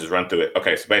 I'm going to just run through it.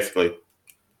 Okay, so basically,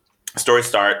 the story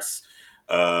starts.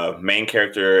 Main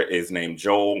character is named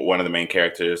Joel, one of the main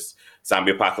characters.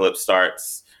 Zombie apocalypse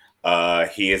starts.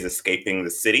 He is escaping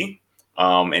the city,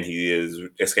 and he is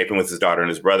escaping with his daughter and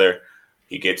his brother.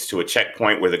 He gets to a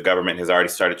checkpoint where the government has already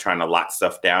started trying to lock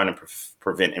stuff down and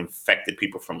prevent infected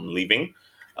people from leaving.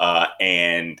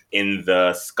 And in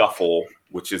the scuffle,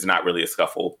 which is not really a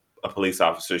scuffle, a police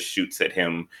officer shoots at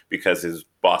him because his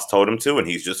boss told him to, and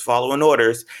he's just following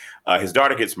orders. His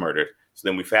daughter gets murdered. So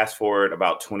then we fast forward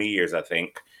about 20 years, I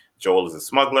think. Joel is a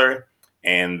smuggler,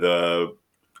 and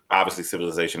obviously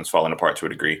civilization is falling apart to a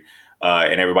degree.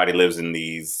 And everybody lives in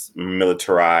these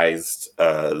militarized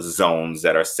zones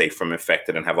that are safe from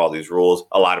infected and have all these rules.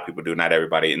 A lot of people do, not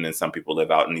everybody. And then some people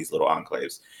live out in these little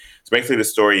enclaves. So basically the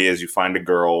story is you find a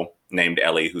girl named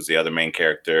Ellie, who's the other main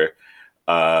character.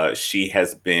 She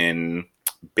has been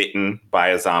bitten by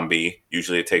a zombie.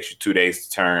 Usually it takes you 2 days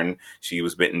to turn. She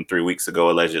was bitten 3 weeks ago,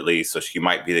 allegedly. So she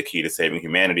might be the key to saving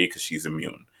humanity because she's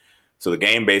immune. So the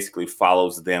game basically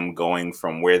follows them going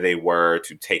from where they were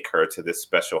to take her to this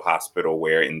special hospital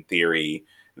where, in theory,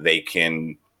 they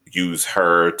can use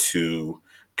her to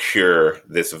cure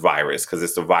this virus, because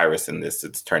it's a virus in this.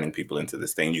 It's turning people into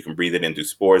this thing. You can breathe it in through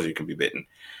spores, or you can be bitten.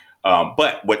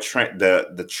 But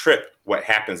the trip, what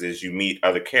happens is you meet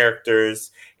other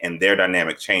characters and their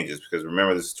dynamic changes, because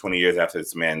remember, this is 20 years after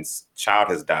this man's child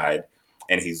has died,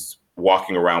 and he's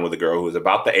walking around with a girl who is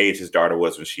about the age his daughter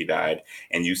was when she died.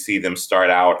 And you see them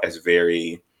start out as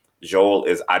Joel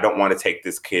is, I don't want to take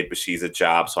this kid, but she's a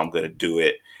job, so I'm going to do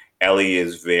it. Ellie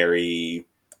is very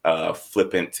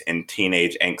flippant and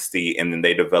teenage angsty, and then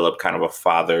they develop kind of a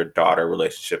father-daughter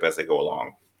relationship as they go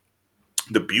along.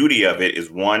 The beauty of it is,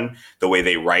 one, the way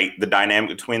they write the dynamic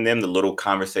between them, the little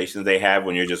conversations they have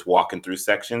when you're just walking through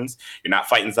sections. You're not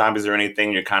fighting zombies or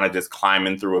anything. You're kind of just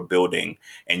climbing through a building,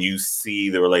 and you see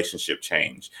the relationship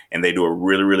change. And they do a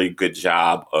really, really good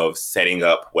job of setting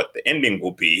up what the ending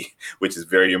will be, which is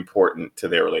very important to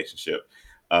their relationship.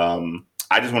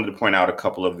 I just wanted to point out a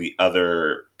couple of the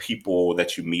other people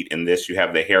that you meet in this. You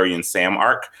have the Harry and Sam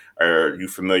arc. Are you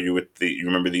familiar with you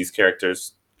remember these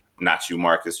characters? Not you,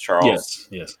 Marcus, Charles.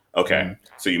 Yes. Okay. Mm-hmm.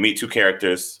 So you meet two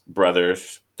characters,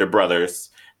 brothers. They're brothers.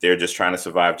 They're just trying to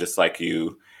survive just like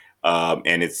you.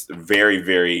 And it's very,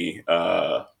 very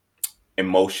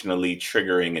emotionally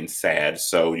triggering and sad.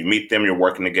 So you meet them, you're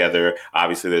working together.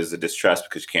 Obviously, there's a distrust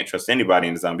because you can't trust anybody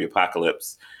in the zombie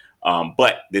apocalypse.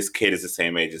 But this kid is the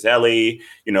same age as Ellie.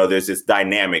 You know, there's this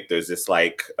dynamic. There's this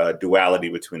like duality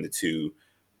between the two.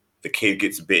 The kid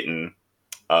gets bitten.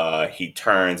 He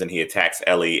turns and he attacks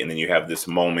Ellie. And then you have this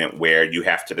moment where you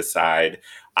have to decide,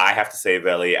 I have to save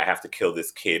Ellie. I have to kill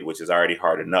this kid, which is already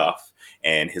hard enough.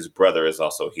 And his brother is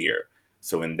also here.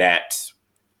 So in that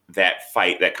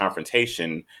fight, that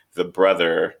confrontation, the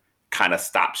brother kind of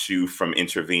stops you from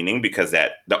intervening, because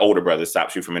the older brother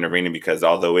stops you from intervening, because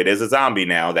although it is a zombie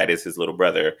now, that is his little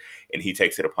brother. And he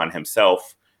takes it upon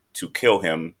himself to kill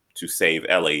him to save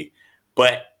Ellie.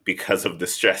 But because of the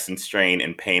stress and strain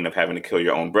and pain of having to kill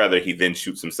your own brother, he then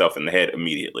shoots himself in the head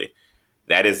immediately.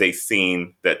 That is a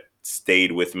scene that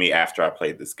stayed with me after I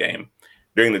played this game.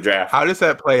 During the draft. How does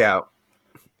that play out?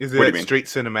 Is it straight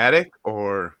cinematic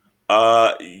or?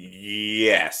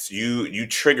 Yes. You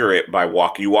trigger it by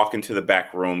walking. You walk into the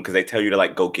back room because they tell you to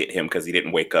like go get him because he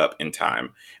didn't wake up in time.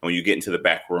 And when you get into the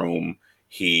back room,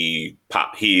 he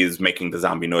is making the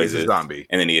zombie noises. He's a zombie.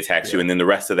 And then he attacks you. And then the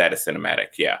rest of that is cinematic.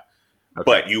 Yeah. Okay.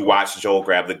 But you watch Joel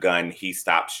grab the gun. He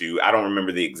stops you. I don't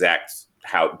remember the exact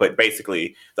how, but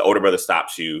basically the older brother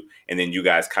stops you, and then you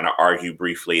guys kind of argue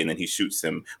briefly, and then he shoots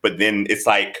him. But then it's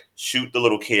like, shoot the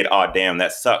little kid. Oh, damn,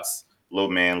 that sucks.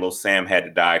 Little Sam had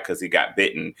to die because he got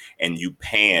bitten. And you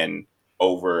pan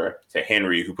over to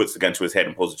Henry, who puts the gun to his head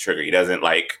and pulls the trigger. He doesn't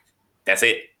that's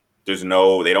it. They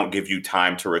don't give you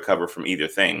time to recover from either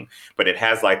thing. But it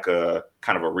has like a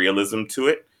kind of a realism to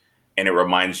it. And it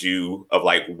reminds you of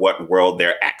like what world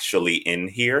they're actually in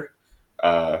here.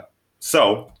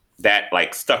 So that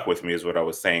like stuck with me is what I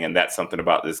was saying. And that's something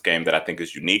about this game that I think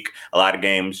is unique. A lot of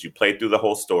games, you play through the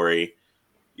whole story,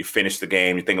 you finish the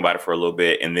game, you think about it for a little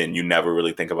bit, and then you never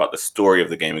really think about the story of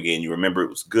the game again. You remember it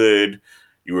was good.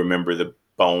 You remember the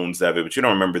bones of it, but you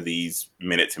don't remember these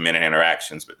minute-to-minute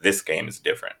interactions. But this game is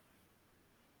different.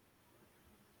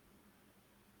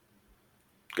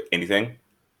 Anything?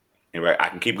 Anyway, I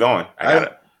can keep going. I got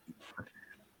it.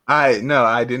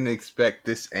 I didn't expect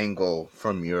this angle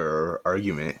from your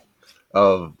argument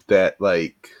of that,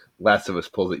 like, Last of Us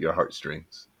pulls at your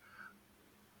heartstrings.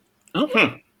 Oh.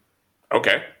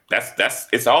 Okay. That's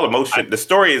it's all emotion. The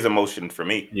story is emotion for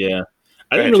me. Yeah.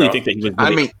 I didn't really think that he was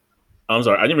I'm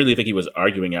sorry. I didn't really think he was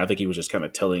arguing. I think he was just kind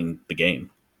of telling the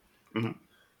game. Mm-hmm.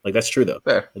 Like, that's true, though.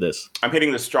 Fair. It is. I'm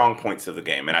hitting the strong points of the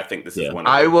game, and I think this is one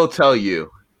of them. I will tell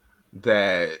you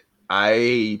that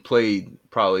I played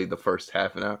probably the first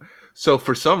half an hour. So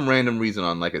for some random reason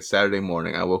on like a Saturday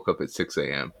morning, I woke up at 6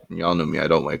 a.m. And y'all know me, I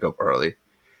don't wake up early.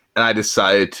 And I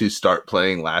decided to start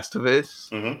playing Last of Us.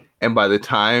 Mm-hmm. And by the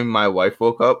time my wife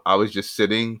woke up, I was just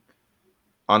sitting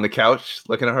on the couch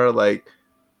looking at her like,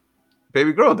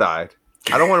 baby girl died.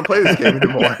 I don't want to play this game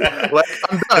anymore. Like,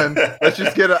 I'm done. Let's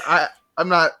just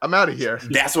I'm out of here.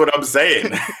 That's what I'm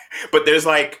saying. But there's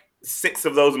like 6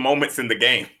 of those moments in the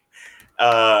game.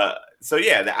 So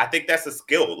yeah, I think that's a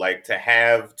skill, like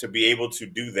to be able to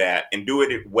do that and do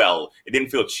it well. It didn't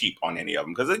feel cheap on any of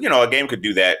them, because a game could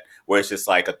do that where it's just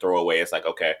like a throwaway. It's like,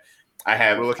 okay,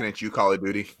 we're looking at you, Call of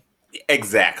Duty.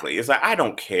 Exactly. It's like I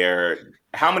don't care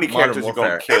how many Modern characters you're gonna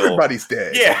Warfare. kill. Everybody's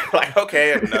dead. Yeah, like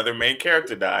okay, another main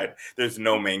character died. There's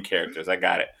no main characters. I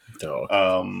got it.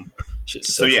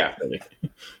 Shit's So yeah. pathetic.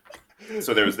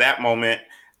 So there was that moment.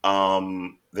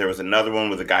 There was another one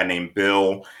with a guy named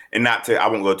Bill, and I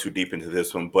won't go too deep into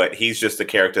this one, but he's just a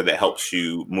character that helps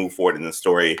you move forward in the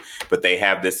story. But they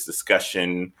have this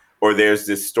discussion, or there's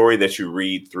this story that you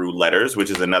read through letters, which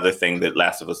is another thing that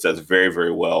Last of Us does very,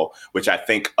 very well, which I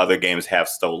think other games have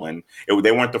stolen.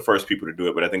 They weren't the first people to do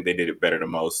it, but I think they did it better than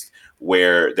most,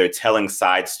 where they're telling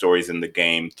side stories in the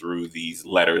game through these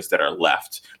letters that are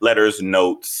left. Letters,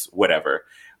 notes, whatever.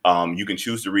 You can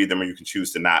choose to read them or you can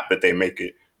choose to not, but they make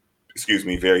it,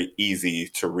 very easy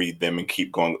to read them and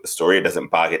keep going with the story. It doesn't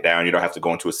bog it down. You don't have to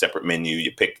go into a separate menu.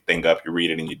 You pick the thing up, you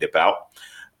read it, and you dip out.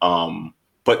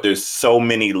 But there's so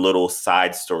many little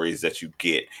side stories that you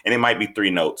get. And it might be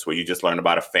 3 notes where you just learn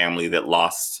about a family that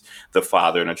lost the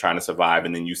father and are trying to survive.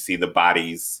 And then you see the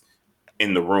bodies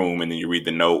in the room. And then you read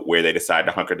the note where they decide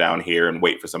to hunker down here and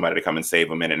wait for somebody to come and save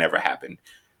them. And it never happened.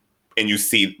 And you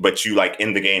see, but you like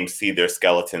in the game see their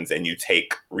skeletons and you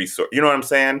take resource. You know what I'm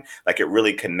saying? Like it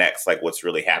really connects like what's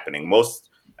really happening.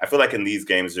 I feel like in these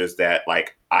games, there's that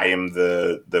like I am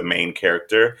the main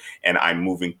character and I'm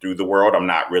moving through the world. I'm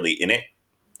not really in it.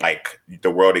 Like the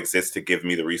world exists to give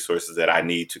me the resources that I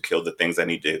need to kill the things I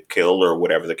need to kill or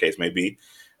whatever the case may be.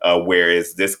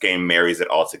 Whereas this game marries it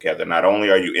all together. Not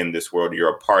only are you in this world, you're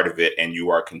a part of it and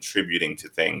you are contributing to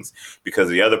things. Because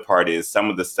the other part is some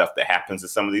of the stuff that happens to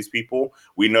some of these people.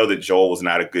 We know that Joel was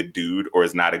not a good dude or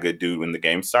is not a good dude when the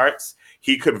game starts.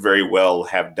 He could very well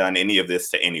have done any of this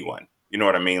to anyone. You know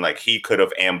what I mean? Like he could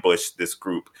have ambushed this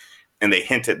group. And they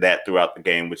hinted that throughout the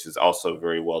game, which is also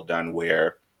very well done,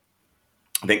 where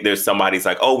I think there's somebody's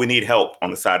like, oh, we need help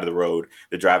on the side of the road.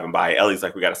 They're driving by. Ellie's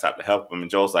like, we got to stop to help them. And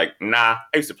Joel's like, nah,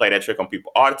 I used to play that trick on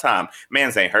people all the time.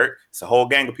 Mans ain't hurt. It's a whole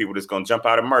gang of people that's going to jump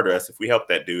out and murder us if we help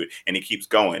that dude. And he keeps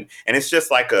going. And it's just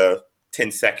like a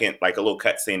 10-second, like a little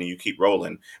cutscene and you keep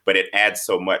rolling. But it adds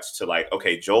so much to like,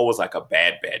 okay, Joel was like a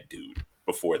bad dude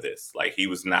before this. Like he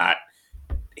was not,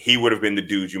 he would have been the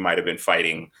dude you might have been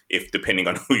fighting if depending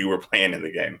on who you were playing in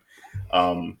the game.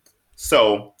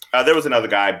 There was another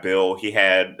guy, Bill. He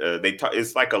had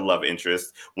it's like a love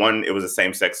interest. One, it was a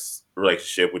same-sex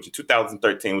relationship, which in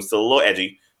 2013 was still a little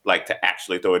edgy, like to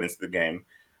actually throw it into the game.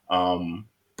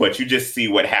 But you just see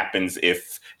what happens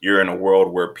if you're in a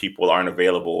world where people aren't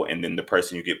available, and then the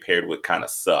person you get paired with kind of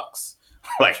sucks.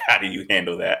 Like, how do you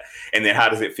handle that? And then how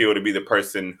does it feel to be the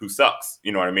person who sucks?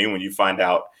 You know what I mean? When you find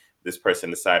out this person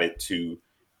decided to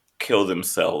kill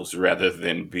themselves rather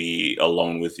than be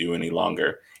alone with you any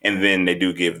longer. And then they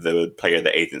do give the player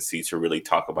the agency to really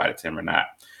talk about it to him or not.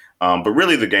 But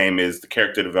really the game is the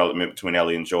character development between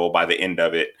Ellie and Joel. By the end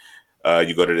of it,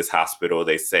 you go to this hospital.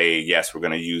 They say, yes, we're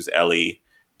going to use Ellie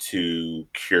to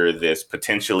cure this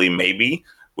potentially, maybe,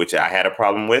 which I had a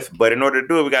problem with. But in order to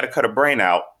do it, we got to cut a brain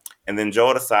out. And then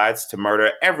Joel decides to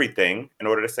murder everything in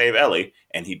order to save Ellie.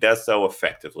 And he does so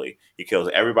effectively. He kills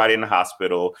everybody in the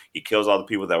hospital. He kills all the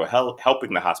people that were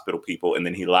helping the hospital people. And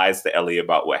then he lies to Ellie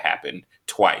about what happened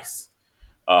twice.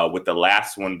 With the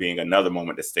last one being another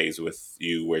moment that stays with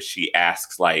you where she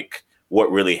asks, like,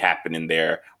 what really happened in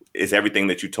there? Is everything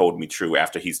that you told me true?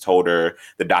 After he's told her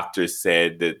the doctors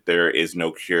said that there is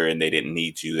no cure and they didn't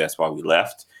need you. That's why we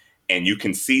left. And you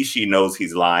can see she knows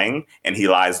he's lying, and he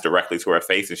lies directly to her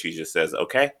face, and she just says,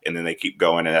 okay. And then they keep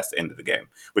going, and that's the end of the game,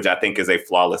 which I think is a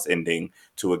flawless ending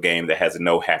to a game that has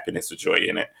no happiness or joy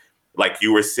in it. Like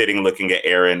you were sitting looking at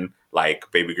Aaron, like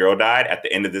baby girl died. At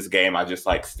the end of this game, I just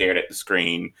like stared at the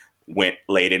screen, went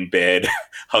laid in bed,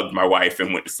 hugged my wife,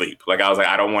 and went to sleep. Like I was like,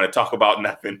 I don't want to talk about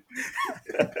nothing.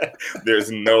 There's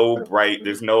no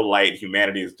light.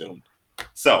 Humanity is doomed.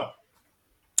 So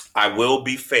I will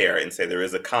be fair and say there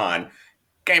is a con.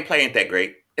 Gameplay ain't that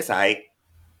great. It's all right.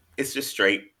 It's just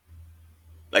straight.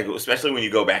 Like, especially when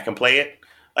you go back and play it.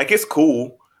 Like, it's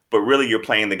cool, but really you're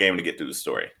playing the game to get through the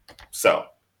story. So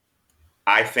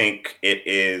I think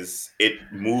it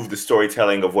moved the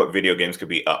storytelling of what video games could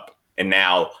be up. And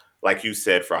now, like you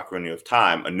said, for Ocarina of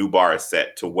Time, a new bar is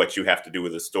set to what you have to do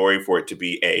with a story for it to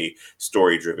be a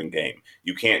story-driven game.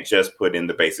 You can't just put in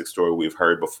the basic story we've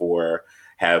heard before,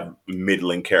 have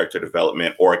middling character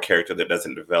development, or a character that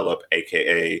doesn't develop,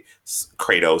 aka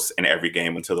Kratos, in every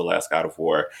game until the last God of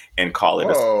War, and call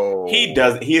it. He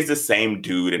is the same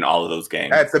dude in all of those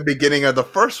games. At the beginning of the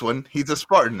first one, he's a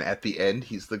Spartan. At the end,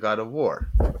 he's the God of War.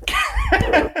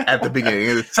 At the beginning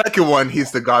of the second one,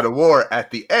 he's the God of War. At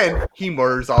the end, he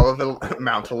murders all of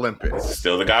Mount Olympus.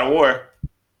 Still the God of War.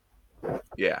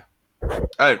 Yeah.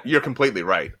 You're completely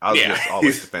right. I'll Yeah, just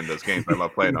always he's- defend those games. I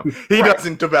love playing them. He Right.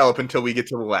 doesn't develop until we get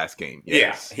to the last game.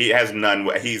 Yes. Yeah, he has none.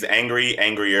 He's angry,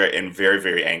 angrier, and very,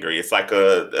 very angry. It's like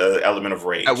a element of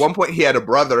rage. At one point, he had a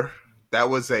brother. That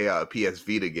was a PS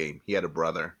Vita game. He had a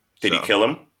brother. Did he So, kill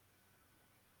him?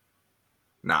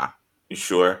 Nah. You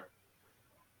sure?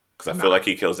 Because I No. feel like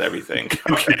he kills everything.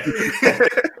 Okay.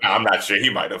 I'm not sure.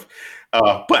 He might have.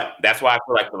 But that's why I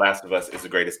feel like The Last of Us is the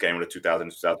greatest game of the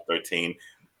 2013.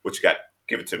 What you got?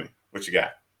 Give it to me. What you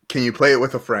got? Can you play it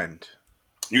with a friend?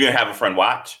 You gonna have a friend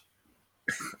watch?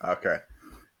 Okay.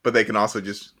 But they can also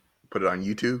just put it on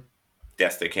YouTube?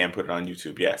 Yes, they can put it on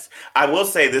YouTube. Yes, I will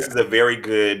say this is a very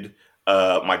good.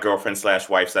 My girlfriend /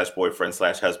 wife / boyfriend /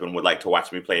 husband would like to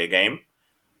watch me play a game.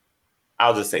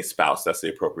 I'll just say spouse. That's the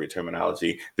appropriate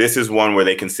terminology. This is one where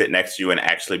they can sit next to you and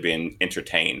actually be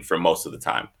entertained for most of the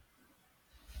time.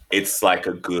 It's like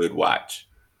a good watch.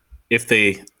 If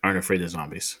they aren't afraid of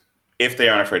zombies. If they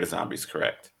aren't afraid of zombies,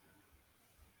 correct.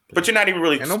 But you're not even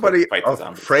really And nobody fight the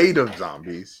zombies. afraid of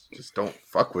zombies. Just don't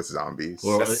fuck with zombies.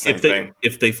 Well, That's the same if they thing.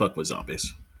 if they fuck with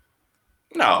zombies.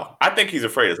 No, I think he's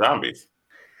afraid of zombies.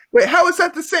 Wait, how is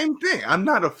that the same thing? I'm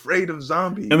not afraid of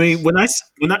zombies. I mean, when I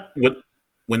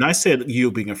said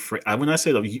you being afraid, when I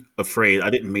said afraid, I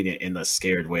didn't mean it in a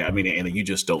scared way. I mean it in a you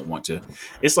just don't want to.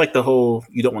 It's like the whole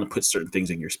you don't want to put certain things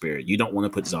in your spirit. You don't want to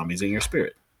put zombies in your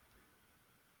spirit.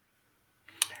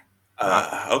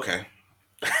 Okay.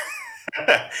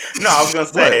 No, I was gonna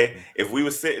say if we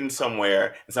were sitting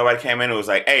somewhere and somebody came in and was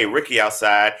like, "Hey, Ricky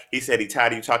outside," he said he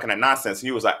tired of you talking that nonsense, and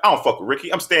he was like, "I don't fuck with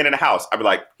Ricky. I'm staying in the house." I'd be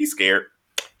like, "He's scared.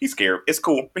 He's scared. It's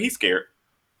cool, but he's scared."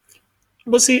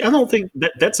 But see, I don't think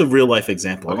that's a real life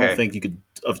example. I Okay. don't think you could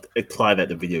apply that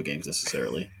to video games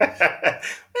necessarily.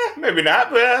 Maybe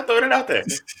not, but I'm throwing it out there.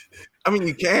 I mean,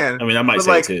 you can. I mean, I might But,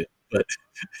 say like, it too, but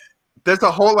There's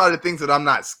a whole lot of things that I'm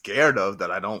not scared of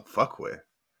that I don't fuck with.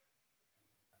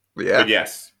 Yeah. But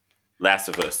yes, Last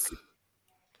of Us.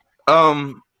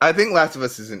 I think Last of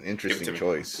Us is an Give it interesting to me.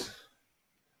 choice.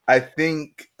 I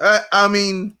think, I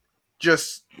mean,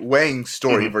 just weighing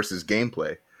story Mhm. versus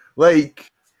gameplay. Like,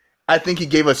 I think he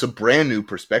gave us a brand new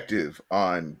perspective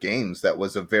on games. That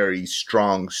was a very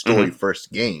strong story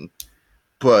first game.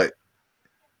 But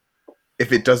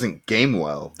if it doesn't game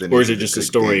well, then or is it's it just a good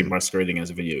story game. masquerading as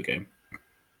a video game?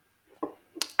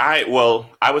 I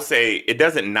would say it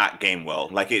doesn't not game well.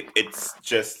 Like it's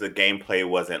just the gameplay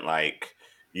wasn't like,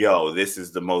 yo, this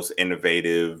is the most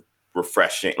innovative,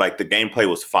 refreshing. Like the gameplay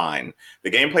was fine.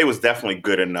 The gameplay was definitely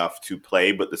good enough to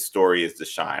play, but the story is the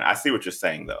shine. I see what you're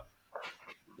saying though.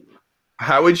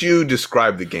 How would you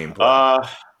describe the gameplay?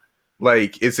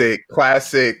 Like, is it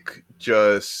classic,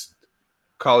 just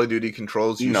Call of Duty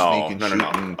controls you sneak and shoot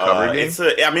and cover game?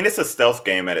 It's a stealth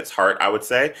game at its heart, I would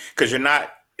say, because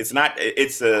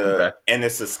Okay. and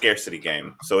it's a scarcity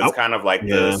game. So it's kind of like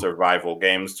the survival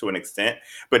games to an extent,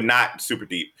 but not super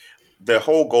deep. The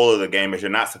whole goal of the game is you're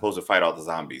not supposed to fight all the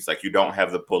zombies. Like you don't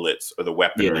have the bullets or the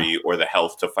weaponry or the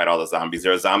health to fight all the zombies.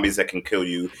 There are zombies that can kill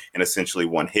you in essentially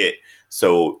one hit.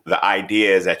 So the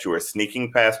idea is that you are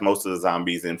sneaking past most of the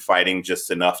zombies and fighting just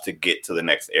enough to get to the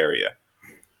next area.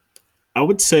 I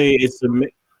would say it's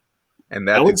And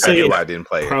that's I would exactly say why I didn't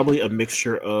play it. probably a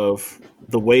mixture of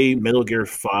the way Metal Gear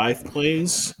 5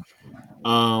 plays,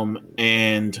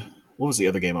 and what was the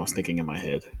other game I was thinking in my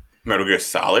head? Metal Gear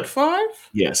Solid 5?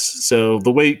 Yes. So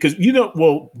the way, because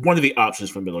one of the options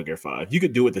for Metal Gear 5, you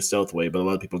could do it the stealth way, but a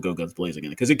lot of people go guns blazing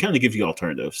in it because it kind of gives you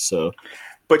alternatives. So,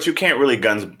 But you can't really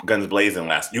guns blazing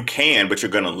last. You can, but you're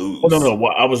going to lose. oh, no.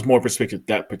 Well, I was more perspective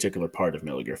that particular part of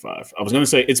Metal Gear 5. I was going to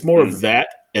say it's more of that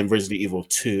and Resident Evil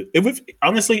 2.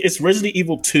 Honestly, it's Resident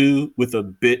Evil 2 with a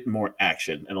bit more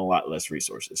action and a lot less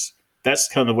resources. That's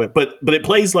kind of what, but it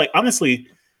plays like, honestly,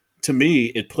 to me,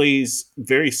 it plays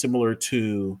very similar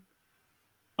to,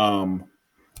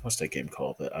 what's that game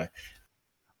called that I.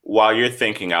 While you're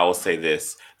thinking, I will say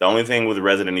this. The only thing with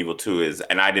Resident Evil 2 is,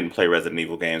 and I didn't play Resident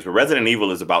Evil games, but Resident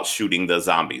Evil is about shooting the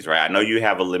zombies, right? I know you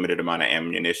have a limited amount of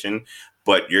ammunition,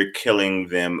 but you're killing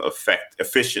them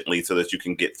efficiently so that you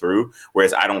can get through.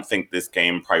 Whereas I don't think this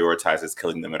game prioritizes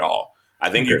killing them at all. I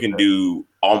think you can do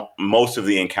most of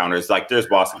the encounters. Like there's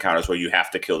boss encounters where you have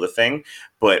to kill the thing.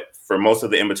 But for most of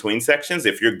the in-between sections,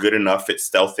 if you're good enough at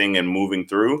stealthing and moving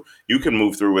through, you can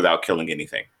move through without killing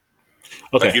anything.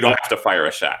 Okay, Like you don't have to fire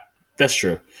a shot. That's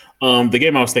true. The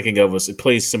game I was thinking of it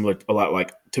plays similar a lot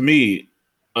like, to me,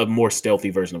 a more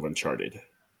stealthy version of Uncharted.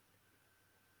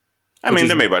 I mean,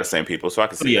 they're made by the same people, so I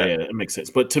can see that. Yeah, it makes sense.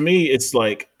 But to me, it's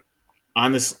like,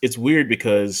 it's weird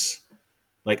because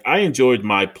like I enjoyed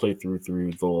my playthrough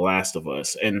through The Last of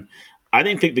Us, and I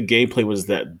didn't think the gameplay was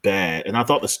that bad, and I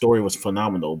thought the story was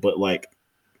phenomenal. But like,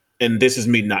 and this is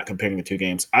me not comparing the two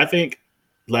games. I think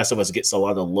Last of Us gets a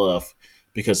lot of love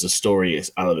because the story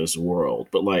is out of this world.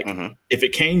 But like, if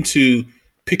it came to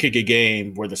picking a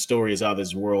game where the story is out of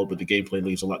this world, but the gameplay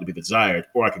leaves a lot to be desired,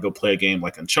 or I could go play a game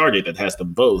like Uncharted that has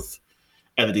them both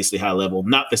at a decently high level.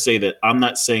 Not to say that I'm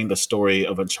not saying the story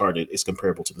of Uncharted is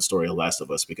comparable to the story of Last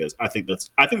of Us, because I think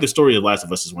the story of Last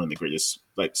of Us is one of the greatest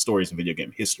like stories in video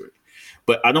game history.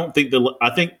 But I don't think I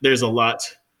think there's a lot.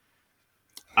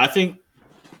 I think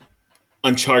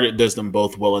Uncharted does them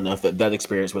both well enough that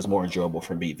experience was more enjoyable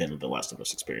for me than the Last of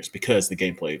Us experience, because the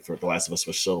gameplay for the Last of Us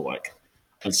was so like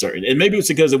uncertain. And maybe it's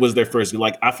because it was their first.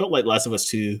 Like I felt like Last of Us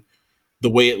 2, the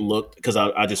way it looked, because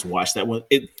I just watched that one,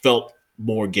 it felt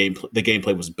more gameplay. The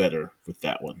gameplay was better with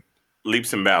that one.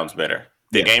 Leaps and bounds better.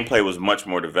 The gameplay was much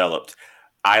more developed.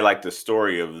 I like the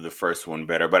story of the first one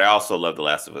better, but I also love The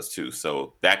Last of Us 2.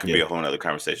 So that could be a whole other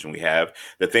conversation we have.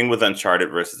 The thing with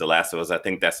Uncharted versus The Last of Us, I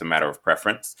think that's a matter of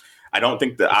preference. I don't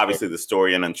think that obviously the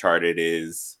story in Uncharted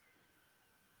is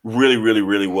really, really,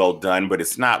 really well done, but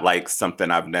it's not like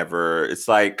something I've never. It's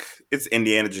like it's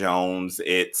Indiana Jones.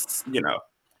 It's but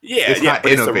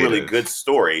it's a really good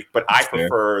story. But I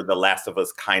prefer the Last of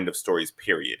Us kind of stories.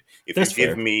 Period. If you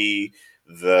give me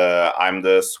I'm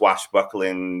the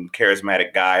swashbuckling,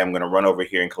 charismatic guy, I'm going to run over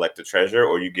here and collect the treasure,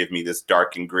 or you give me this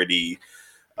dark and gritty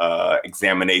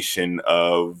examination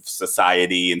of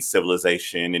society and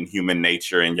civilization and human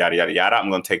nature and yada yada yada, I'm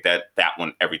going to take that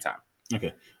one every time.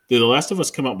 Okay. Did The Last of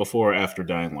Us come out before or after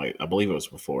Dying Light? I believe it was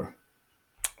before.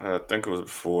 I think it was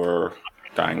before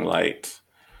Dying Light.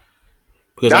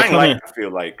 Because Dying Light, I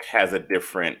feel like, has a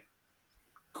different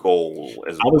goal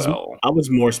as well. I was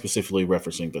more specifically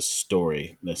referencing the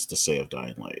story, that's to say, of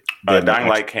Dying Light. Dying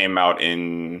Light came out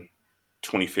in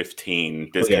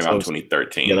 2015. This came out in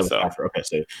 2013. Yeah, that was after. Okay,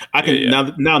 so I can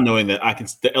now knowing that I can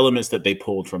the elements that they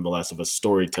pulled from The Last of Us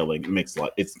storytelling makes a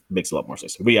lot more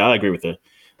sense. But yeah, I agree with the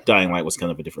Dying Light was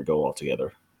kind of a different goal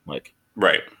altogether. Like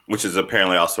which is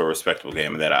apparently also a respectable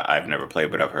game that I've never played,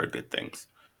 but I've heard good things.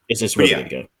 It's just really good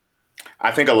game.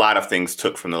 I think a lot of things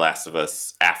took from The Last of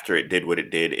Us after it did what it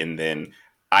did, and then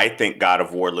I think God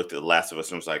of War looked at The Last of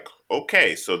Us and was like,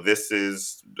 okay, so that's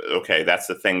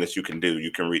the thing that you can do.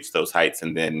 You can reach those heights,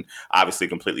 and then obviously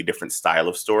completely different style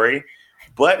of story,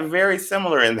 but very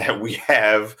similar in that we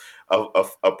have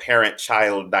a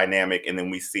parent-child dynamic, and then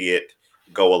we see it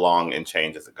go along and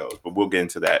change as it goes. But we'll get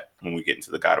into that when we get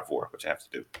into the God of War, which I have to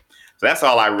do. So that's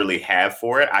all I really have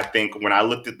for it. I think when I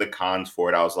looked at the cons for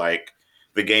it, I was like,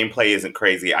 the gameplay isn't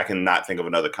crazy. I cannot think of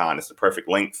another con. It's the perfect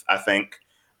length, I think.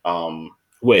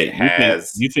 Wait,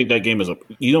 you think that game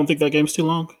you don't think that game's too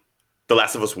long? The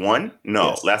Last of Us 1? No.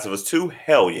 Yes. Last of Us 2?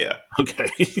 Hell yeah. Okay.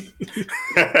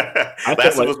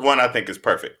 Last of Us 1, I think, is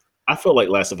perfect. I felt like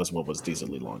Last of Us 1 was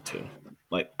decently long too.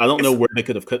 Like, I don't know where they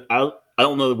could have cut out. I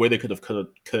don't know where they could have cut.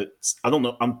 I don't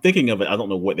know. I'm thinking of it. I don't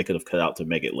know what they could have cut out to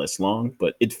make it less long,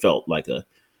 but it felt like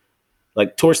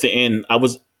towards the end,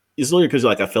 it's literally because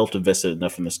I felt invested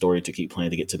enough in the story to keep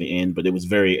playing to get to the end, but it was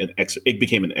it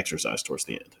became an exercise towards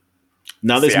the end.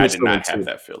 Not as much. I did not have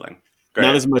that feeling.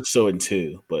 Not as much so in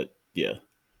 2, but yeah,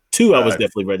 2 I was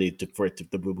definitely ready for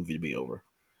the movie to be over.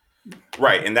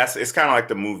 Right, and it's kind of like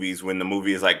the movies when the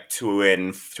movie is like 2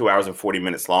 hours and 40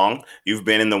 minutes long. You've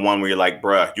been in the one where you're like,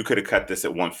 bruh, you could have cut this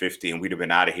at 150 and we'd have been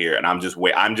out of here. And I'm just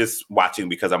watching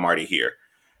because I'm already here.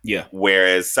 Yeah.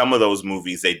 Whereas some of those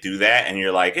movies, they do that, and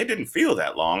you're like, it didn't feel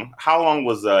that long. How long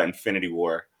was Infinity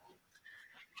War?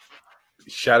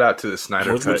 Shout out to the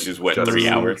Snyder Cut, which is what, 3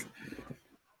 hours?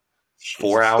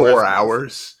 4 hours? 4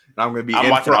 hours. I'm going to be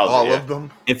in for all of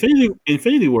them.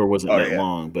 Infinity War wasn't that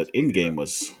long, but Endgame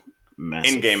was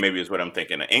massive. Endgame maybe is what I'm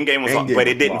thinking. Endgame was long, but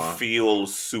it didn't feel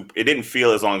super. It didn't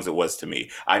feel as long as it was to me.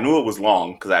 I knew it was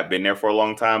long because I've been there for a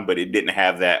long time, but it didn't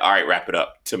have that. All right, wrap it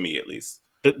up, to me at least.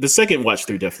 The second watch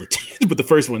through definitely did, but the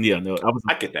first one, no.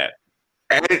 I get that.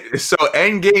 And so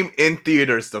Endgame in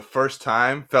theaters the first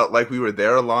time felt like we were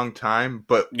there a long time,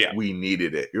 but we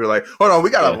needed it. You were like, hold on, we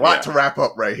got a lot to wrap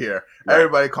up right here. Right.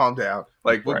 Everybody calm down.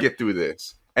 Like, we'll get through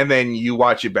this. And then you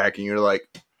watch it back and you're like,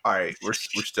 all right, we're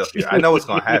still here. I know what's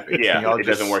going to happen. It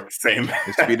doesn't work the same.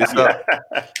 Speed this up.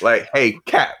 Like, hey,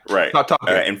 Cap, stop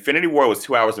talking. Infinity War was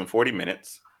 2 hours and 40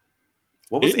 minutes.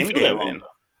 What was Endgame in?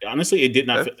 Honestly, it did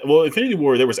not fit. Well, Infinity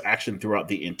War, there was action throughout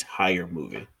the entire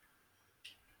movie.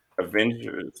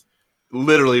 Avengers.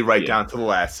 Literally down to the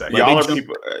last second. Y'all are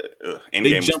people.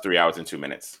 Endgame was 3 hours and 2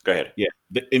 minutes. Go ahead. Yeah.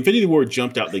 The Infinity War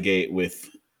jumped out the gate with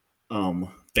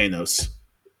Thanos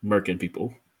murking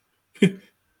people.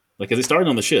 Because it started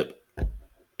on the ship.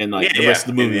 And the rest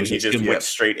of the movie he just went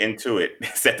straight into it.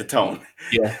 Set the tone.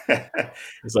 Yeah.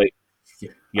 It's like,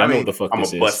 Y'all know what the fuck I'm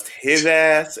this gonna is. bust his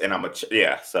ass, and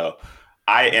So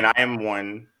I am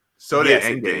one. So Yes,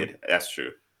 did it Endgame. did. That's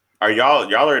true. Are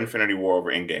y'all are Infinity War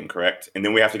over Endgame, correct? And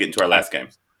then we have to get into our last game.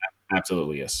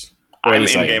 Absolutely, yes. Or at I'm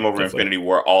least I am, Endgame over definitely. Infinity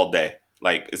War all day.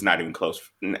 Like, it's not even close.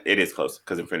 It is close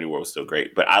because Infinity War was still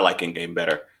great, but I like Endgame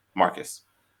better. Marcus.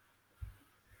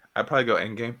 I'd probably go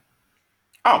Endgame.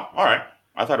 Oh, all right.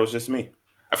 I thought it was just me.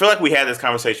 I feel like we had this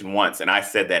conversation once, and I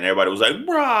said that, and everybody was like,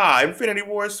 "Brah, Infinity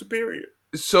War is superior."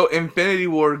 So Infinity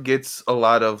War gets a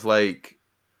lot of like,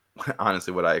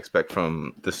 honestly, what I expect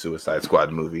from the Suicide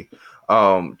Squad movie.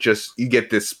 Just you get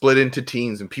this split into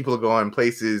teams, and people are going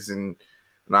places, and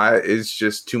it's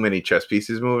just too many chess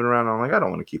pieces moving around. I'm like, I don't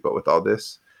want to keep up with all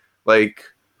this. Like,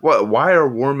 what? Why are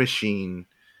War Machine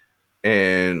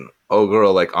and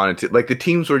Girl like on it? Like the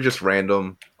teams were just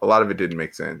random. A lot of it didn't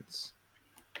make sense.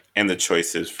 And the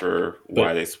choices for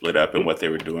why they split up and what they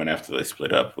were doing after they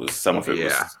split up was some of it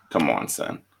was, come on,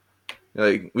 son.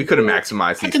 Like we could have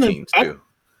maximized these teams too.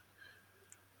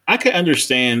 I could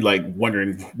understand like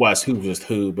wondering who was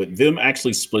who, but them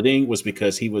actually splitting was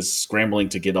because he was scrambling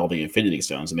to get all the Infinity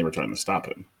Stones, and they were trying to stop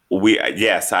him.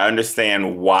 Yes, I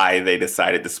understand why they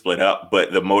decided to split up,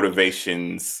 but the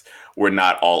motivations were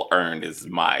not all earned, is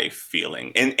my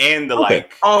feeling. And the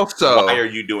like. Also, why are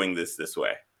you doing this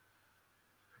way?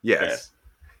 Yes.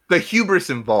 The hubris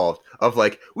involved of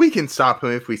like, we can stop him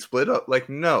if we split up. Like,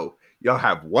 no, y'all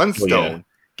have one stone,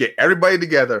 get everybody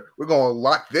together. We're going to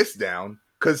lock this down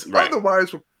because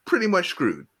otherwise we're pretty much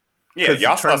screwed. Yeah,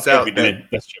 y'all turns out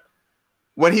that's true.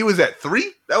 When he was at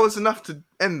 3, that was enough to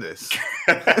end this.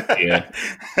 Yeah.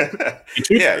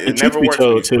 It never worked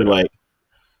told, too. Like,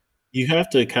 you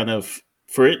have to kind of,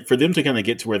 for them to kind of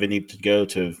get to where they need to go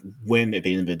to win at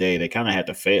the end of the day, they kind of had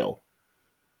to fail.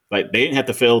 Like, they didn't have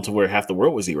to fail to where half the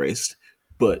world was erased,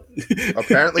 but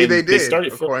apparently they did,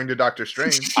 according to Doctor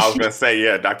Strange. I was gonna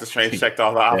say, Doctor Strange checked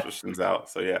all the options out.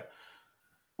 So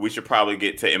we should probably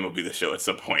get to MLB The Show at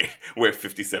some point. We're at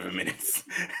 57 minutes.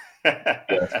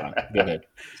 That's fine. Go ahead.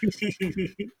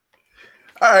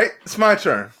 All right, it's my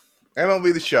turn.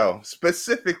 MLB The Show,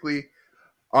 specifically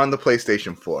on the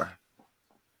PlayStation 4.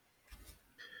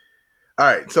 All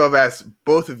right, so I've asked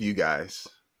both of you guys.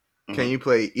 Can you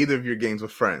play either of your games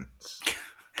with friends?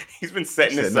 He's been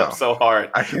setting this up so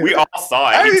hard. We all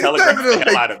saw it. He telegraphed the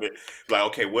hell out of it. Like,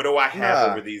 okay, what do I have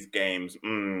over these games?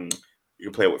 You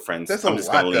can play it with friends. I'm just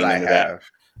going to lean into that.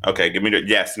 Okay, give me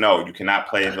no, you cannot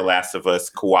play The Last of Us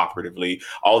cooperatively.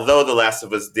 Although The Last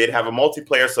of Us did have a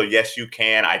multiplayer, so yes, you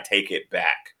can. I take it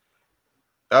back.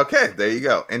 Okay, there you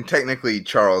go. And technically,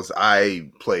 Charles,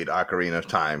 I played Ocarina of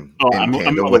Time in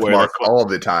tandem I'm with Mark all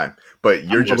the time. But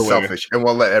you're just selfish and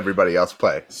won't let everybody else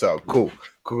play. So cool.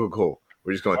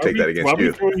 We're just going to take that against you. Why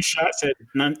are we throwing shots at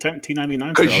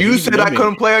 1999? Because you said I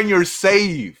couldn't play on your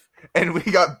save, and we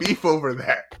got beef over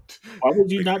that. Why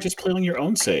would you not just play on your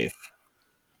own save?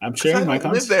 I'm sharing my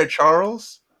console. Live there,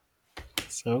 Charles.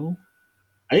 So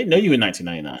I didn't know you in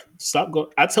 1999. Stop going.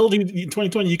 I told you in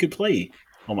 2020 you could play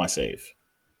on my save.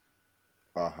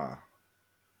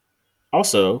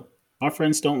 Also, my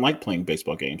friends don't like playing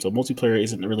baseball games, so multiplayer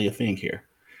isn't really a thing here.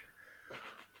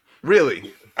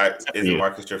 Really? Isn't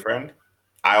Marcus your friend?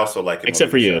 I also like it.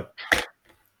 Except for you.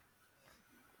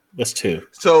 That's 2.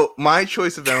 So my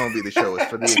choice of MLB The Show is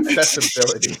for the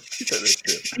accessibility.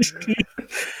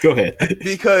 Go ahead.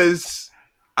 Because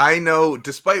I know,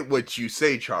 despite what you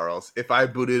say, Charles, if I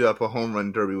booted up a home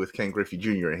run derby with Ken Griffey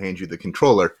Jr. and hand you the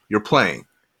controller, you're playing.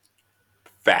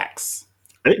 Facts.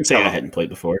 I didn't say I hadn't played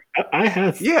before. I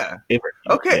have. Yeah.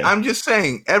 Okay, yeah. I'm just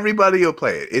saying everybody will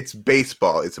play it. It's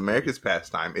baseball. It's America's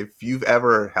pastime. If you've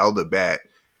ever held a bat,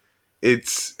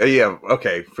 it's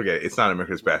okay, forget it. It's not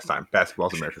America's pastime.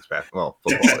 Basketball's America's pastime. Well,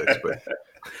 football is,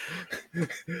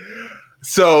 but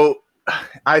so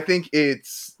I think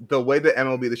it's the way that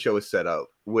MLB The Show is set up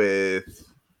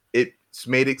with it's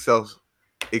made itself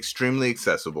extremely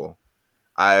accessible.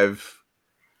 I've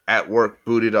at work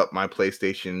booted up my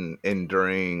PlayStation and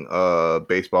during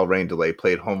baseball rain delay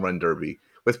played home run derby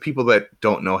with people that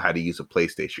don't know how to use a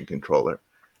PlayStation controller.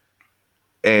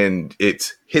 And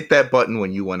it's hit that button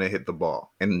when you want to hit the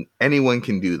ball. And anyone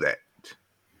can do that.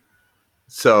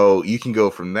 So you can go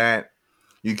from that.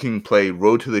 You can play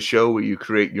Road to the Show where you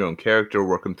create your own character,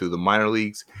 work them through the minor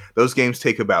leagues. Those games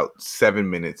take about 7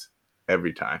 minutes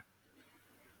every time.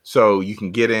 So you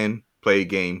can get in, play a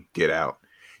game, get out.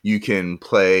 You can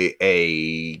play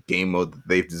a game mode that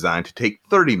they've designed to take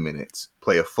 30 minutes.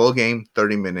 Play a full game,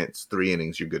 30 minutes, 3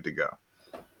 innings, you're good to go.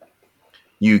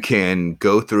 You can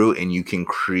go through and you can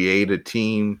create a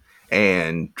team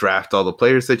and draft all the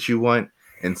players that you want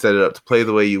and set it up to play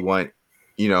the way you want.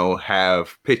 You know,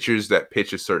 have pitchers that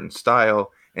pitch a certain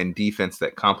style, and defense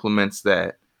that complements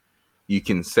that. You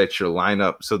can set your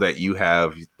lineup so that you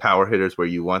have power hitters where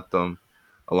you want them,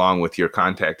 along with your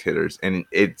contact hitters, and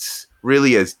it's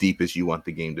really as deep as you want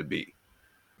the game to be.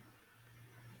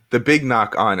 The big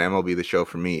knock on MLB The Show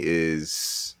for me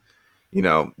is,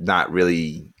 not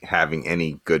really having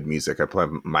any good music. I play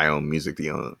my own music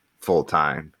full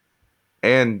time.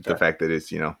 And the fact that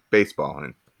it's, baseball,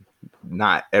 and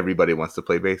not everybody wants to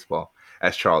play baseball,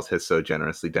 as Charles has so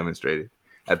generously demonstrated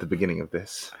at the beginning of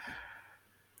this.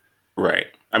 Right.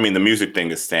 I mean, the music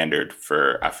thing is standard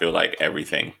for, I feel like,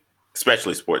 everything,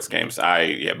 especially sports games.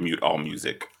 I mute all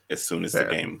music as soon as the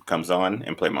game comes on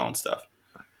and play my own stuff.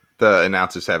 The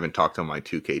announcers haven't talked on my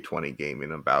 2K20 game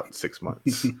in about 6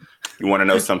 months. You want to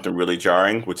know something really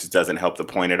jarring, which doesn't help the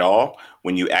point at all?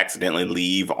 When you accidentally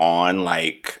leave on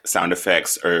like sound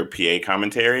effects or PA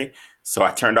commentary. So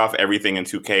I turned off everything in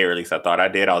 2K, or at least I thought I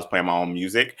did. I was playing my own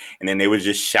music, and then they would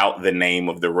just shout the name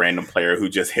of the random player who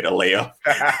just hit a layup.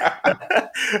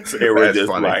 So they were just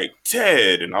funny. Like,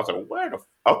 Ted. And I was like, where the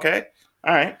okay.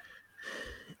 All right.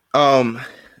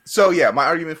 So yeah, my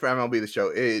argument for MLB The Show,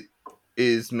 it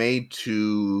is made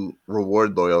to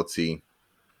reward loyalty,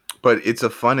 but it's a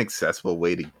fun, accessible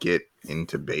way to get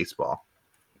into baseball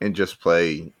and just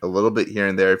play a little bit here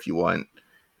and there if you want.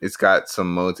 It's got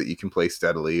some modes that you can play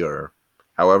steadily or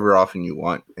however often you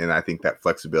want, and I think that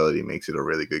flexibility makes it a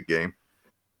really good game.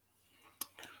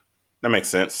 That makes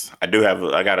sense. I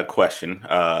got a question.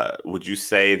 Would you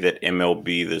say that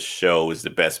MLB The Show is the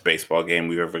best baseball game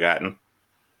we've ever gotten?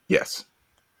 Yes.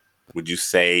 Would you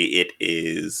say it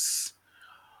is,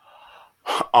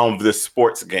 of the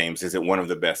sports games, is it one of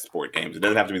the best sport games? It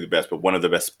doesn't have to be the best, but one of the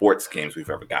best sports games we've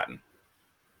ever gotten.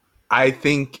 I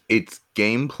think its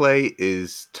gameplay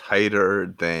is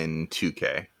tighter than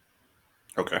 2K.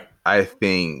 Okay. I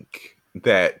think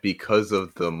that because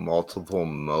of the multiple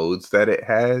modes that it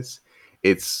has,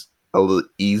 it's a little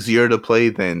easier to play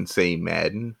than, say,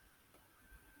 Madden.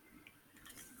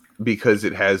 Because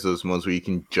it has those modes where you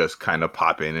can just kind of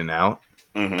pop in and out.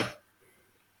 Mm-hmm.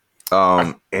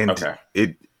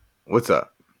 What's up?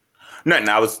 Nothing.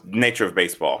 I was nature of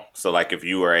baseball. So, like, if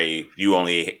you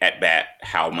only at bat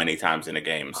how many times in a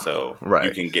game, so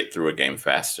you can get through a game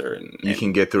faster. And you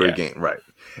can get through a game, right?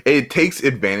 It takes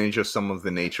advantage of some of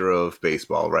the nature of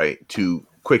baseball, right? To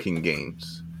quicken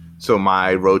games. So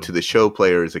my Road to the Show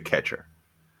player is a catcher.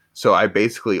 So I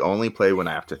basically only play when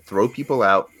I have to throw people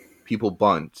out, people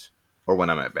bunt, or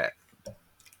when I'm at bat.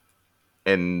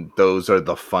 And those are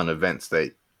the fun events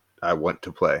that I want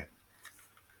to play.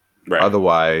 Right.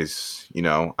 Otherwise,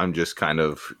 I'm just kind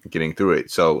of getting through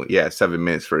it. So, 7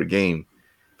 minutes for a game.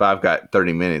 If I've got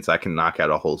 30 minutes, I can knock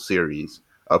out a whole series,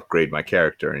 upgrade my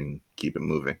character, and keep it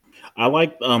moving. I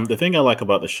like the thing I like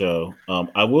about the show.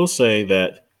 I will say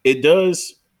that it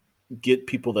does get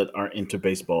people that aren't into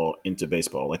baseball.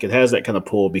 Like, it has that kind of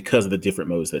pull because of the different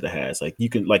modes that it has. Like, you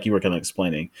can, like you were kind of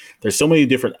explaining, there's so many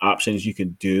different options you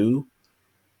can do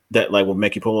that like will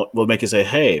make you say,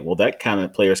 hey, well, that kind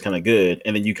of player is kind of good.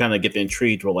 And then you kind of get the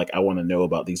intrigued where like, I want to know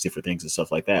about these different things and stuff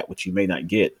like that, which you may not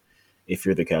get if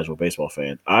you're the casual baseball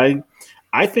fan.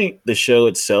 I think the show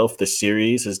itself, the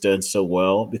series, has done so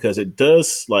well because it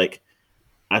does the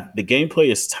gameplay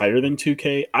is tighter than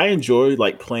 2K. I enjoy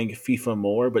like playing FIFA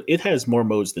more, but it has more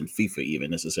modes than FIFA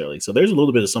even necessarily. So there's a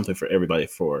little bit of something for everybody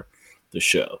for the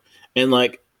show. And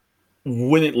like,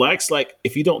 when it lacks, like,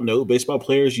 if you don't know baseball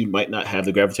players, you might not have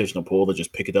the gravitational pull to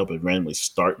just pick it up and randomly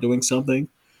start doing something.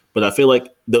 But I feel like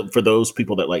for those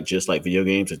people that like just like video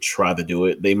games and try to do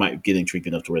it, they might get intrigued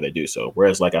enough to where they do so.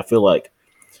 Whereas, like, I feel like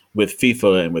with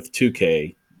FIFA and with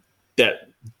 2K,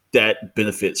 that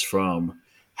benefits from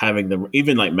having them,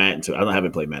 even like Madden too. I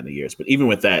haven't played Madden in years, but even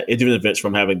with that, it benefits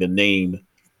from having the name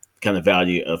kind of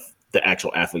value of the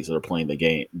actual athletes that are playing the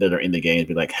game, that are in the game.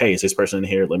 Be like, hey, is this person in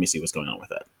here? Let me see what's going on with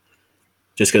that.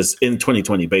 Just because in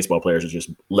 2020, baseball players are just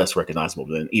less recognizable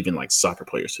than even like soccer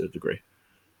players to a degree.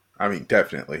 I mean,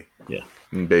 definitely. Yeah.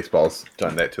 And baseball's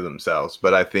done that to themselves.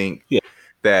 But I think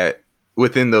that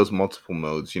within those multiple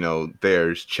modes,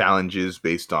 there's challenges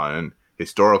based on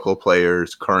historical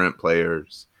players, current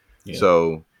players. Yeah.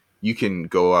 So you can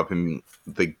go up and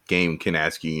the game can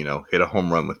ask you, hit a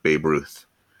home run with Babe Ruth.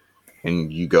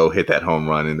 And you go hit that home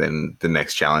run. And then the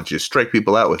next challenge is strike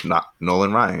people out with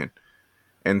Nolan Ryan.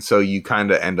 And so you kind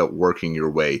of end up working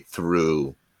your way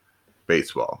through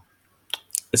baseball.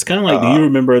 It's kind of like, do you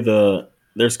remember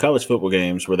there's college football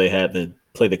games where they had to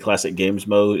play the classic games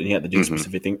mode and you had to do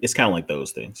specific things? It's kind of like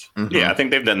those things. Mm-hmm. Yeah, I think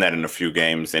they've done that in a few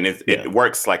games, and it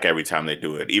works like every time they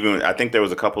do it. Even I think there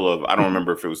was a couple of, I don't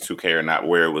remember if it was 2K or not,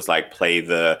 where it was like play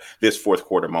this fourth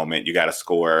quarter moment. You got to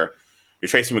score you're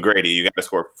Tracy McGrady. You got to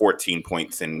score 14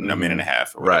 points in a minute and a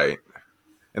half. Right.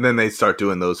 And then they start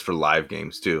doing those for live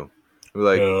games too.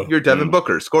 Like, you're Devin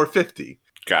Booker, score 50.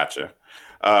 Gotcha.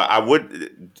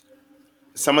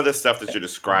 Some of the stuff that you're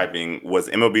describing, was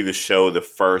MLB The Show the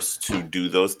first to do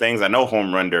those things? I know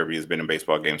Home Run Derby has been in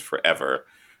baseball games forever.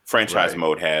 Franchise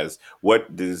mode has.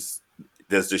 What does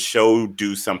the show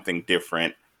do something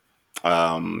different?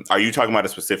 Are you talking about a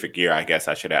specific year? I guess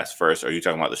I should ask first. Or are you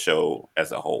talking about the show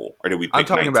as a whole? Or did we pick I'm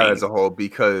talking 19? about it as a whole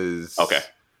because okay.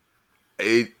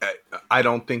 I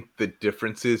don't think the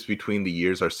differences between the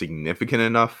years are significant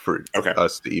enough for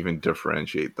us to even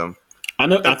differentiate them.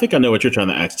 I think I know what you're trying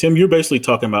to ask, Tim. You're basically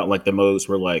talking about like the modes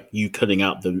where like you cutting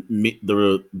out the meat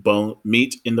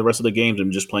in the rest of the games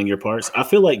and just playing your parts. I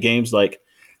feel like games like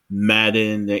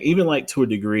Madden, even like to a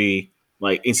degree,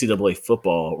 like NCAA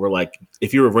football, where like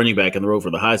if you're a running back in the road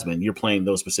for the Heisman, you're playing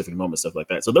those specific moments, stuff like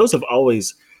that. So those have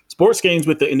always sports games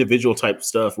with the individual type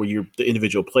stuff where you're the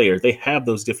individual player. They have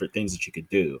those different things that you could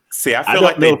do. See, I feel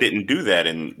like they didn't do that.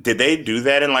 And did they do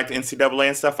that in like the NCAA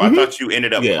and stuff? I thought you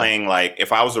ended up playing like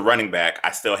if I was a running back,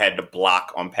 I still had to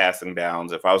block on passing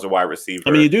downs. If I was a wide receiver,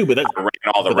 I mean, you do, but I ran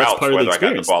all the routes whether I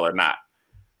got the ball or not.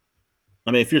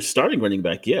 I mean, if you're starting running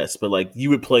back, yes, but like you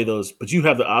would play those, but you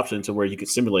have the option to where you could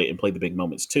simulate and play the big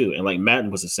moments too. And like Madden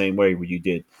was the same way where you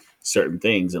did certain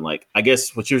things. And like, I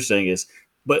guess what you're saying is,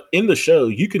 but in the show,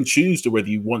 you can choose to whether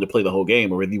you want to play the whole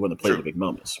game or whether you want to play the big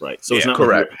moments, right? So it's not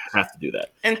correct. Like you have to do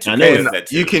that.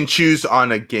 And you can choose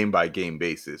on a game by game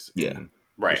basis. Yeah.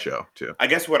 Right. Show too. I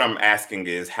guess what I'm asking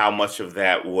is how much of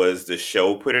that was the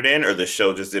show put it in, or the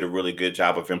show just did a really good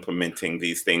job of implementing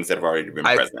these things that have already been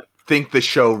present? I think the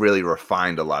show really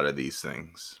refined a lot of these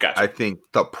things. Gotcha. I think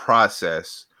the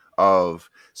process of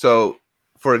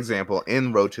for example,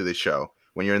 in Road to the Show,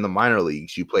 when you're in the minor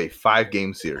leagues, you play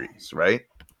 5-game series, right?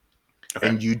 Okay.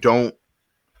 And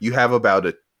you have about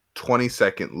a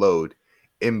 20-second load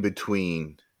in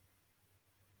between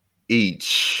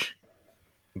each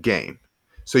game.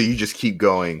 So you just keep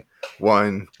going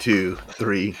 1, 2,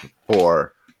 3,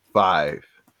 4, 5.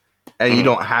 And you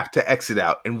don't have to exit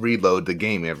out and reload the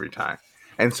game every time.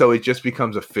 And so it just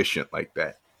becomes efficient like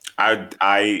that.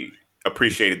 I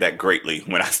appreciated that greatly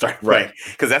when I started playing.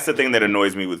 Because that's the thing that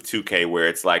annoys me with 2K, where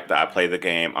it's like I play the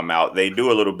game, I'm out. They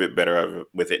do a little bit better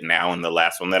with it now in the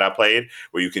last one that I played,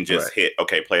 where you can just hit,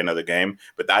 play another game.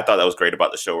 But I thought that was great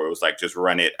about the show, where it was like, just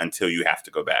run it until you have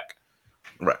to go back.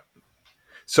 Right.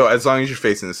 So as long as you're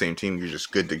facing the same team, you're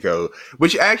just good to go,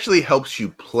 which actually helps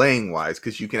you playing wise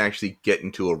because you can actually get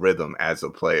into a rhythm as a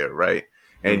player, right?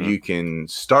 And you can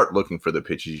start looking for the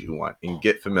pitches you want and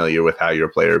get familiar with how your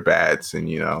player bats and,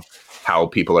 how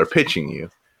people are pitching you.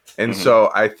 And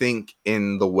so I think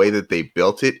in the way that they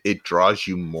built it, it draws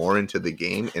you more into the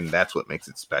game, and that's what makes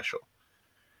it special.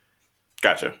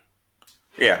 Gotcha.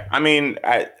 Yeah. I mean,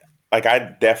 I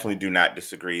definitely do not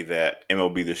disagree that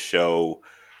MLB The Show,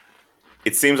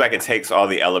 it seems like it takes all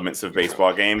the elements of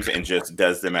baseball games and just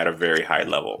does them at a very high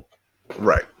level.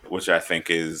 Right. Which I think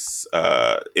is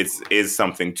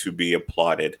something to be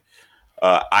applauded.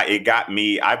 It got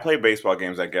me. I played baseball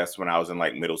games, I guess, when I was in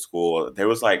like middle school. There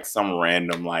was like some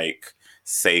random like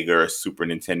Sega or Super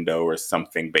Nintendo or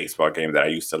something baseball game that I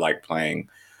used to like playing.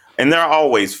 And they're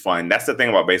always fun. That's the thing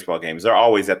about baseball games. They're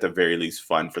always at the very least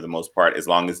fun for the most part, as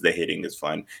long as the hitting is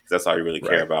fun, because that's all you really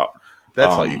care about.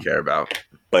 That's all you care about.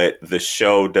 But the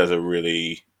show does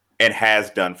and has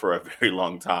done for a very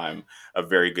long time, a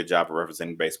very good job of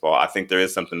representing baseball. I think there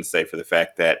is something to say for the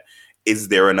fact that, is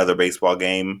there another baseball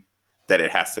game that it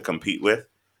has to compete with?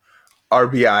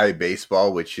 RBI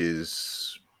Baseball, which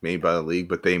is made by the league,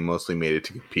 but they mostly made it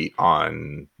to compete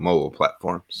on mobile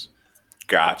platforms.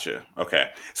 Gotcha. Okay.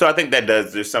 So I think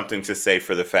there's something to say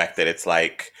for the fact that it's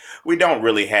like, we don't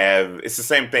really have, it's the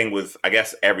same thing with, I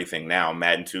guess, everything now.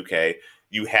 Madden 2K,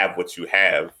 you have what you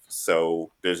have.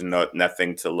 So there's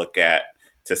nothing to look at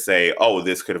to say, oh,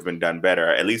 this could have been done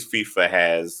better. At least FIFA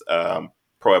has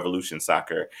Pro Evolution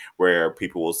Soccer, where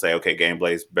people will say, okay,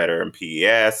 gameplay is better in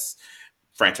PES,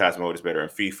 franchise mode is better in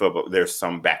FIFA, but there's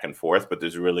some back and forth, but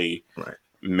there's really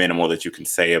minimal that you can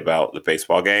say about the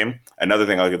baseball game. Another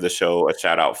thing I'll give the show a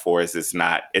shout out for is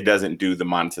it doesn't do the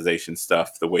monetization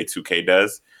stuff the way 2K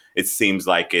does. It seems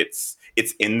like it's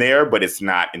in there, but it's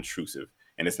not intrusive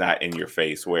and it's not in your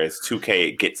face, whereas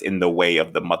 2K gets in the way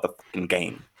of the motherfucking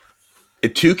game.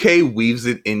 2K weaves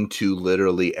it into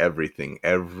literally everything,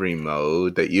 every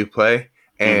mode that you play.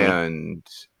 And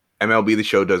MLB The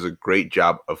Show does a great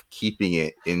job of keeping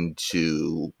it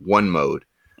into one mode,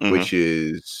 which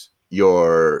is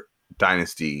your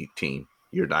dynasty team,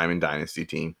 your Diamond Dynasty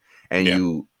team. And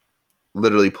you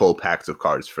literally pull packs of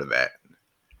cards for that.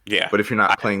 Yeah. But if you're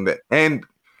not playing that, and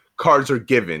cards are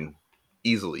given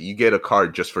easily, you get a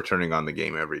card just for turning on the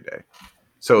game every day.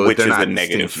 So Which they're is not a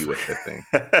negative. stingy with the thing.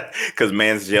 Because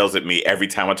Mans yells at me every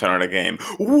time I turn on a game.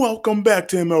 Welcome back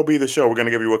to MLB The Show. We're going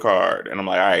to give you a card. And I'm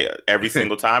like, all right, every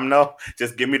single time? No,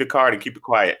 just give me the card and keep it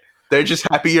quiet. They're just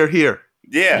happy you're here.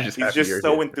 Yeah, He's he's just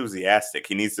so enthusiastic.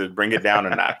 He needs to bring it down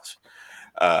a notch.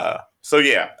 So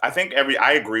yeah, I think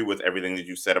I agree with everything that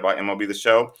you said about MLB The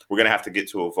Show. We're gonna have to get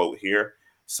to a vote here.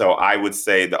 So I would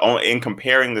say in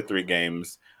comparing the three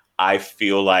games, I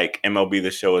feel like MLB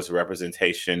The Show is a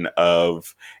representation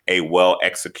of a well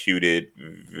executed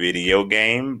video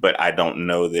game, but I don't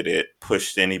know that it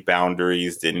pushed any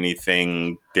boundaries, did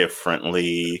anything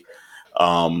differently.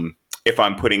 If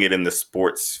I'm putting it in the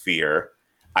sports sphere,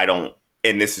 I don't.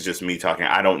 And this is just me talking.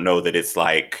 I don't know that it's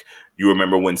like, you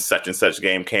remember when such and such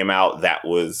game came out? I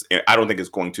don't think it's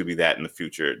going to be that in the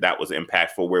future. That was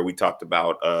impactful, where we talked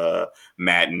about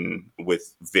Madden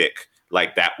with Vic.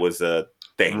 Like, that was a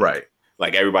thing. Right.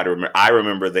 Like, everybody I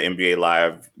remember the NBA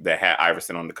Live that had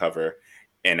Iverson on the cover,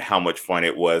 and how much fun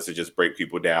it was to just break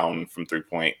people down from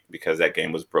 3-point, because that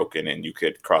game was broken and you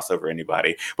could cross over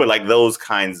anybody. But like, those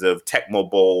kinds of Tecmo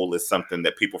Bowl is something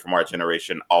that people from our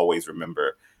generation always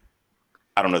remember.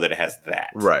 I don't know that it has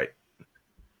that. Right.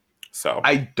 So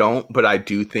I don't, but I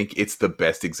do think it's the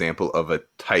best example of a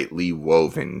tightly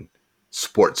woven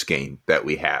sports game that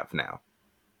we have now.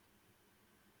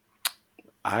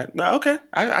 Okay.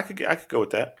 I could go with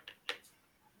that.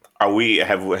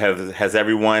 Has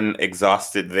everyone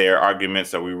exhausted their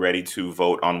arguments? Are we ready to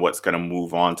vote on what's going to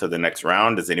move on to the next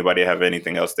round? Does anybody have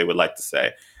anything else they would like to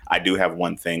say? I do have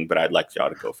one thing, but I'd like y'all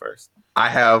to go first.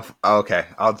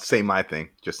 I'll say my thing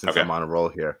just since I'm on a roll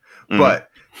here. Mm-hmm. But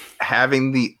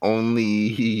having the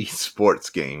only sports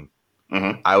game,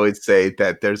 I would say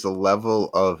that there's a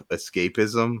level of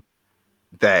escapism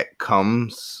that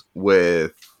comes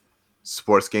with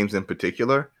sports games in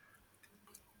particular,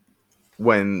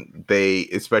 when they,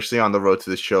 especially on the Road to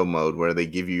the Show mode, where they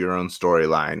give you your own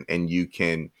storyline and you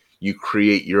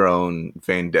create your own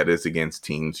vendettas against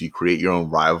teams, you create your own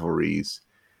rivalries,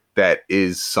 that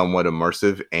is somewhat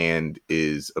immersive and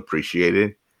is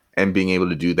appreciated. And being able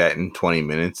to do that in 20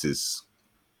 minutes is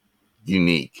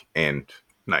unique and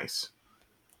nice.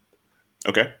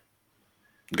 Okay.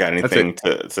 Got anything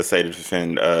to say to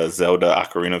defend Zelda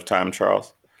Ocarina of Time,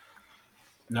 Charles?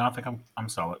 No, I think I'm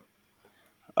solid.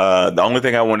 The only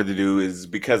thing I wanted to do is,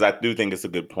 because I do think it's a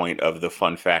good point of the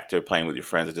fun factor playing with your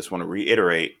friends, I just want to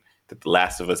reiterate that The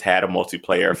Last of Us had a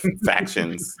multiplayer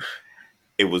factions.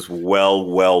 It was well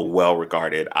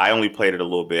regarded. I only played it a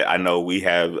little bit. I know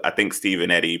I think Steve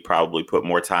and Eddie probably put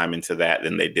more time into that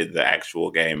than they did the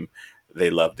actual game. They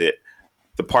loved it.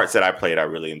 The parts that I played, I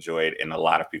really enjoyed, and a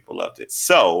lot of people loved it.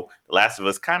 So The Last of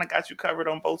Us kind of got you covered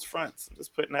on both fronts. I'm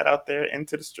just putting that out there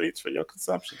into the streets for your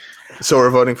consumption. So we're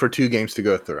voting for 2 games to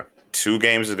go through. 2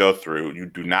 games to go through. You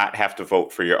do not have to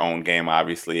vote for your own game,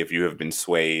 obviously, if you have been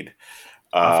swayed.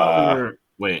 I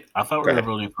thought we were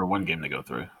voting for 1 game to go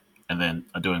through, and then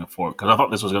doing a 4, because I thought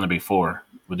this was going to be 4.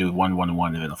 We'll do 1, 1, and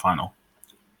 1, and then the final.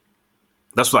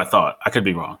 That's what I thought. I could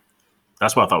be wrong.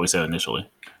 That's what I thought we said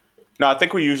initially. No, I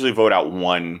think we usually vote out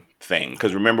one thing,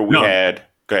 because remember we had.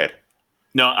 Go ahead.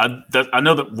 No, I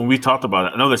know that when we talked about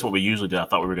it, I know that's what we usually do. I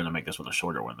thought we were going to make this one a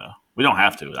shorter one, though. We don't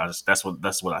have to. That's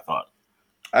what I thought.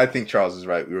 I think Charles is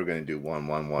right. We were going to do 1,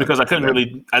 1, 1 because I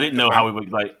didn't know how we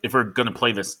would, like, if we're going to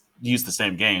play this, use the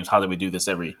same games. How do we do this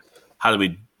how do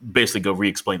we basically go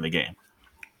re-explain the game?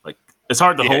 Like, it's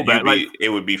hard to hold back. It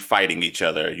would be fighting each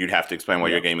other. You'd have to explain why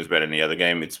your game is better than the other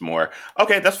game. It's more,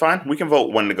 okay, that's fine. We can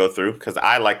vote 1 to go through, because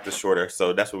I like the shorter.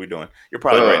 So that's what we're doing. You're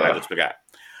probably right. I just forgot.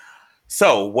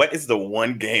 So what is the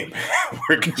one game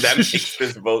that makes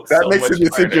this vote that makes the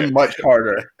decision much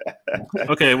harder?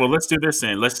 Okay, well, let's do this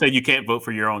then. Let's say you can't vote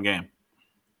for your own game,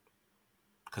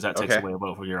 because that takes away a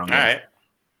vote for your own game. All right.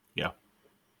 Yeah.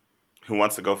 Who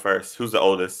wants to go first? Who's the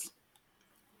oldest?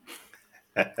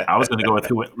 I was going to go with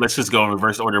let's just go in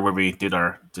reverse order where we did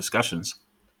our discussions.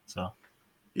 So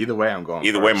either way, I'm going.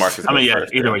 Either way, Marcus.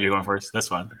 Either way, you're going first. That's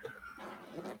fine.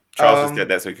 Charles just did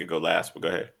that so he could go last. But go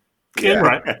ahead. Yeah,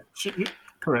 right.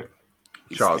 Correct.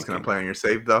 Charles, can I play on your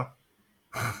save though?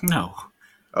 No.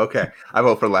 Okay, I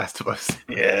vote for Last of Us.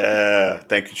 Yeah,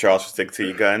 thank you, Charles, for sticking to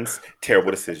your guns.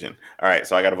 Terrible decision. All right,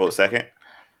 so I got to vote second.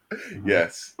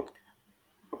 Yes.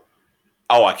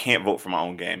 Oh, I can't vote for my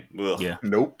own game. Ugh. Yeah.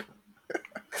 Nope.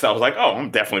 So I was like, I'm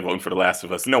definitely voting for The Last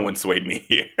of Us. No one swayed me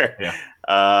here. Yeah.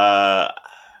 I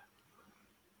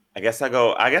guess I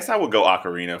would go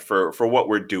Ocarina for what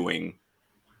we're doing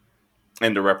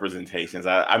and the representations.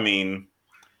 I mean,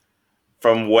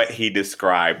 from what he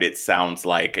described, it sounds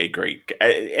like a great,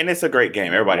 and it's a great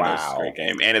game. Everybody knows it's a great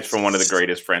game, and it's from one of the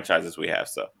greatest franchises we have.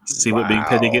 So, see what being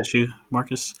petty gets you,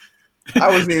 Marcus. I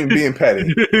wasn't even being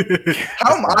petty.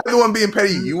 How am I the one being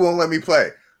petty? You won't let me play.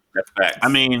 That's facts. I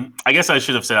mean, I guess I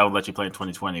should have said I would let you play in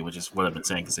 2020, which is what I've been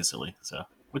saying consistently. So,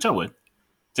 which I would,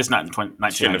 just not in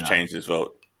 2019. Shouldn't have changed his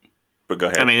vote, but go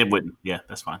ahead. I mean, it wouldn't. Yeah,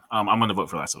 that's fine. I'm going to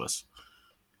vote for Last of Us.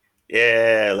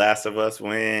 Yeah, Last of Us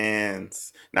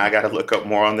wins. Now I got to look up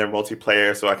more on their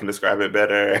multiplayer so I can describe it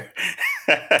better.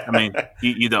 I mean,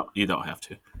 you don't have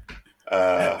to.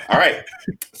 All right.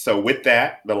 So with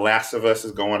that, The Last of Us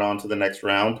is going on to the next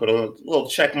round. Put a little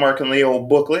check mark in the old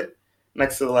booklet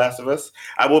next to The Last of Us.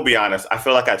 I will be honest. I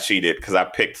feel like I cheated because I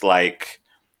picked like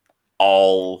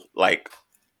all like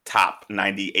top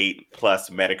 98 plus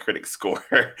Metacritic score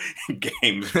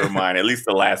games for mine, at least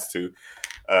the last two.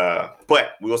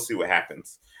 But we'll see what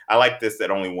happens. I like this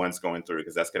that only one's going through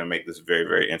because that's going to make this very,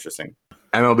 very interesting.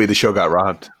 MLB The Show got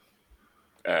robbed.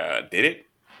 Did it?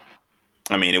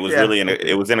 I mean, it was really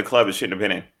it was in a club it shouldn't have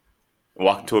been in.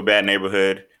 Walking to a bad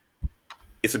neighborhood.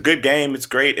 It's a good game. It's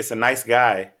great. It's a nice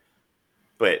guy.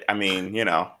 But I mean, you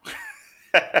know,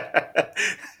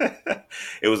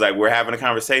 it was like we're having a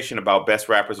conversation about best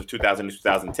rappers of 2000 and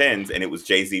 2010s, and it was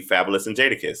Jay-Z, Fabulous, and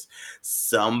Jadakiss.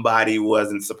 Somebody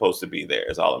wasn't supposed to be there,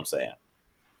 is all I'm saying.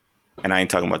 And I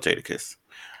ain't talking about Jadakiss.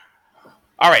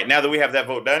 All right, now that we have that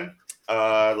vote done,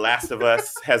 Last of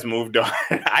Us has moved on.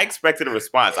 I expected a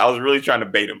response. I was really trying to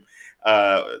bait him.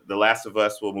 The Last of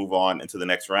Us will move on into the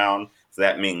next round. So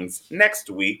that means next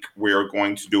week we're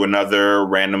going to do another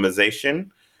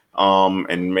randomization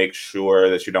and make sure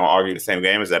that you don't argue the same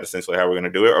game. Is that essentially how we're going to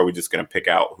do it? Or are we just going to pick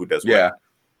out who does what? Yeah.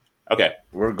 Okay.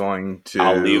 We're going to.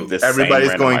 I'll leave this.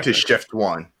 Everybody's going to shift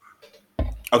one.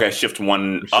 Okay, shift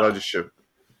one. I'll just shift.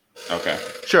 Okay.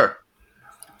 Sure.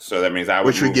 So that means I would.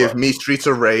 Which would give me Streets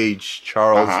of Rage.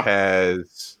 Charles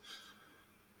has.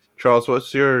 Charles,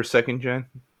 what's your second gen?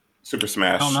 Super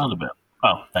Smash. I don't know about.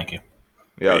 Oh, thank you.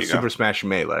 Yeah, Super Smash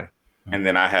Melee. And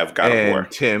then I have God of War.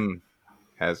 And Tim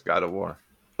has God of War.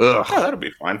 Ugh. Oh, that'll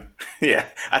be fun. Yeah,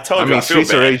 I told you. I mean,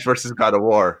 Streets of Rage versus God of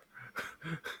War.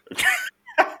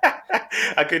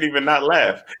 I couldn't even not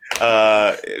laugh.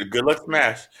 Good luck,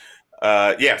 Smash.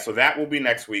 Yeah, so that will be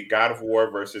next week. God of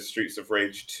War versus Streets of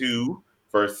Rage 2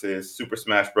 versus Super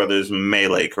Smash Brothers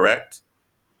Melee, correct?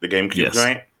 The GameCube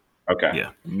joint? Okay. Yeah.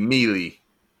 Melee.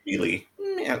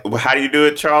 Man, how do you do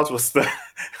it, Charles? What's the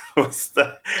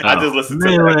I just listened to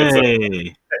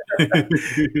Melee.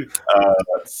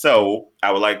 So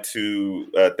I would like to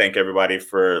thank everybody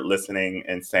for listening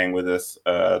and staying with us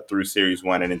through Series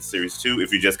 1 and in Series 2.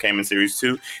 If you just came in Series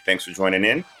 2, thanks for joining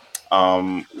in.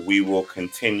 We will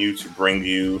continue to bring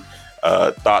you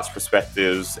thoughts,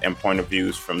 perspectives, and point of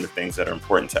views from the things that are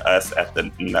important to us at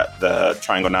the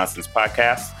Triangle Nonsense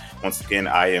podcast. Once again,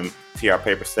 I am TR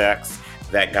Paperstacks.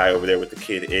 That guy over there with the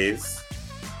kid is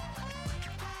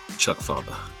Chuck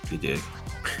Father. You dig?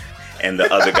 And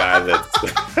the other guy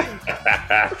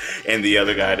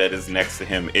that is next to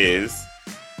him is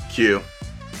Q.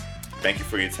 Thank you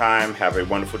for your time. Have a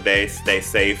wonderful day. Stay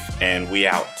safe, and we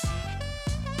out.